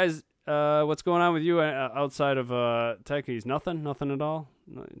 You guys, what's going on with you outside of Techies? Nothing at all.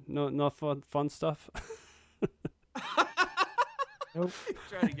 No fun stuff. Nope. You're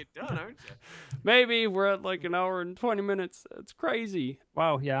trying to get done, aren't you? Maybe we're at like an hour and 20 minutes. It's crazy.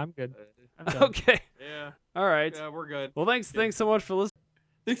 Wow. Yeah, I'm good. I'm done. Okay. Yeah. All right. Yeah, we're good. Well, thanks so much for listening.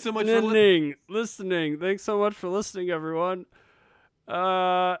 Thanks so much for listening. Thanks so much for listening, everyone.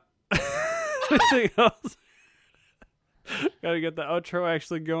 Anything else? Gotta get the outro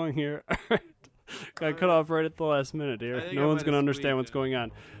actually going here. All right. Got cut off right at the last minute here. No one's gonna understand what's going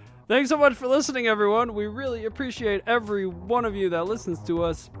on. Thanks so much for listening, everyone. We really appreciate every one of you that listens to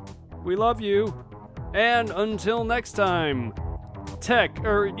us. We love you. And until next time, tech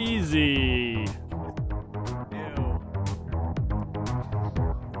or easy.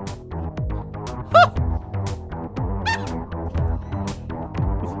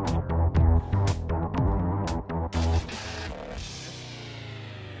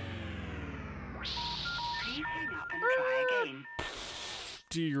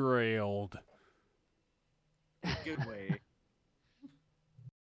 Derailed. Good way.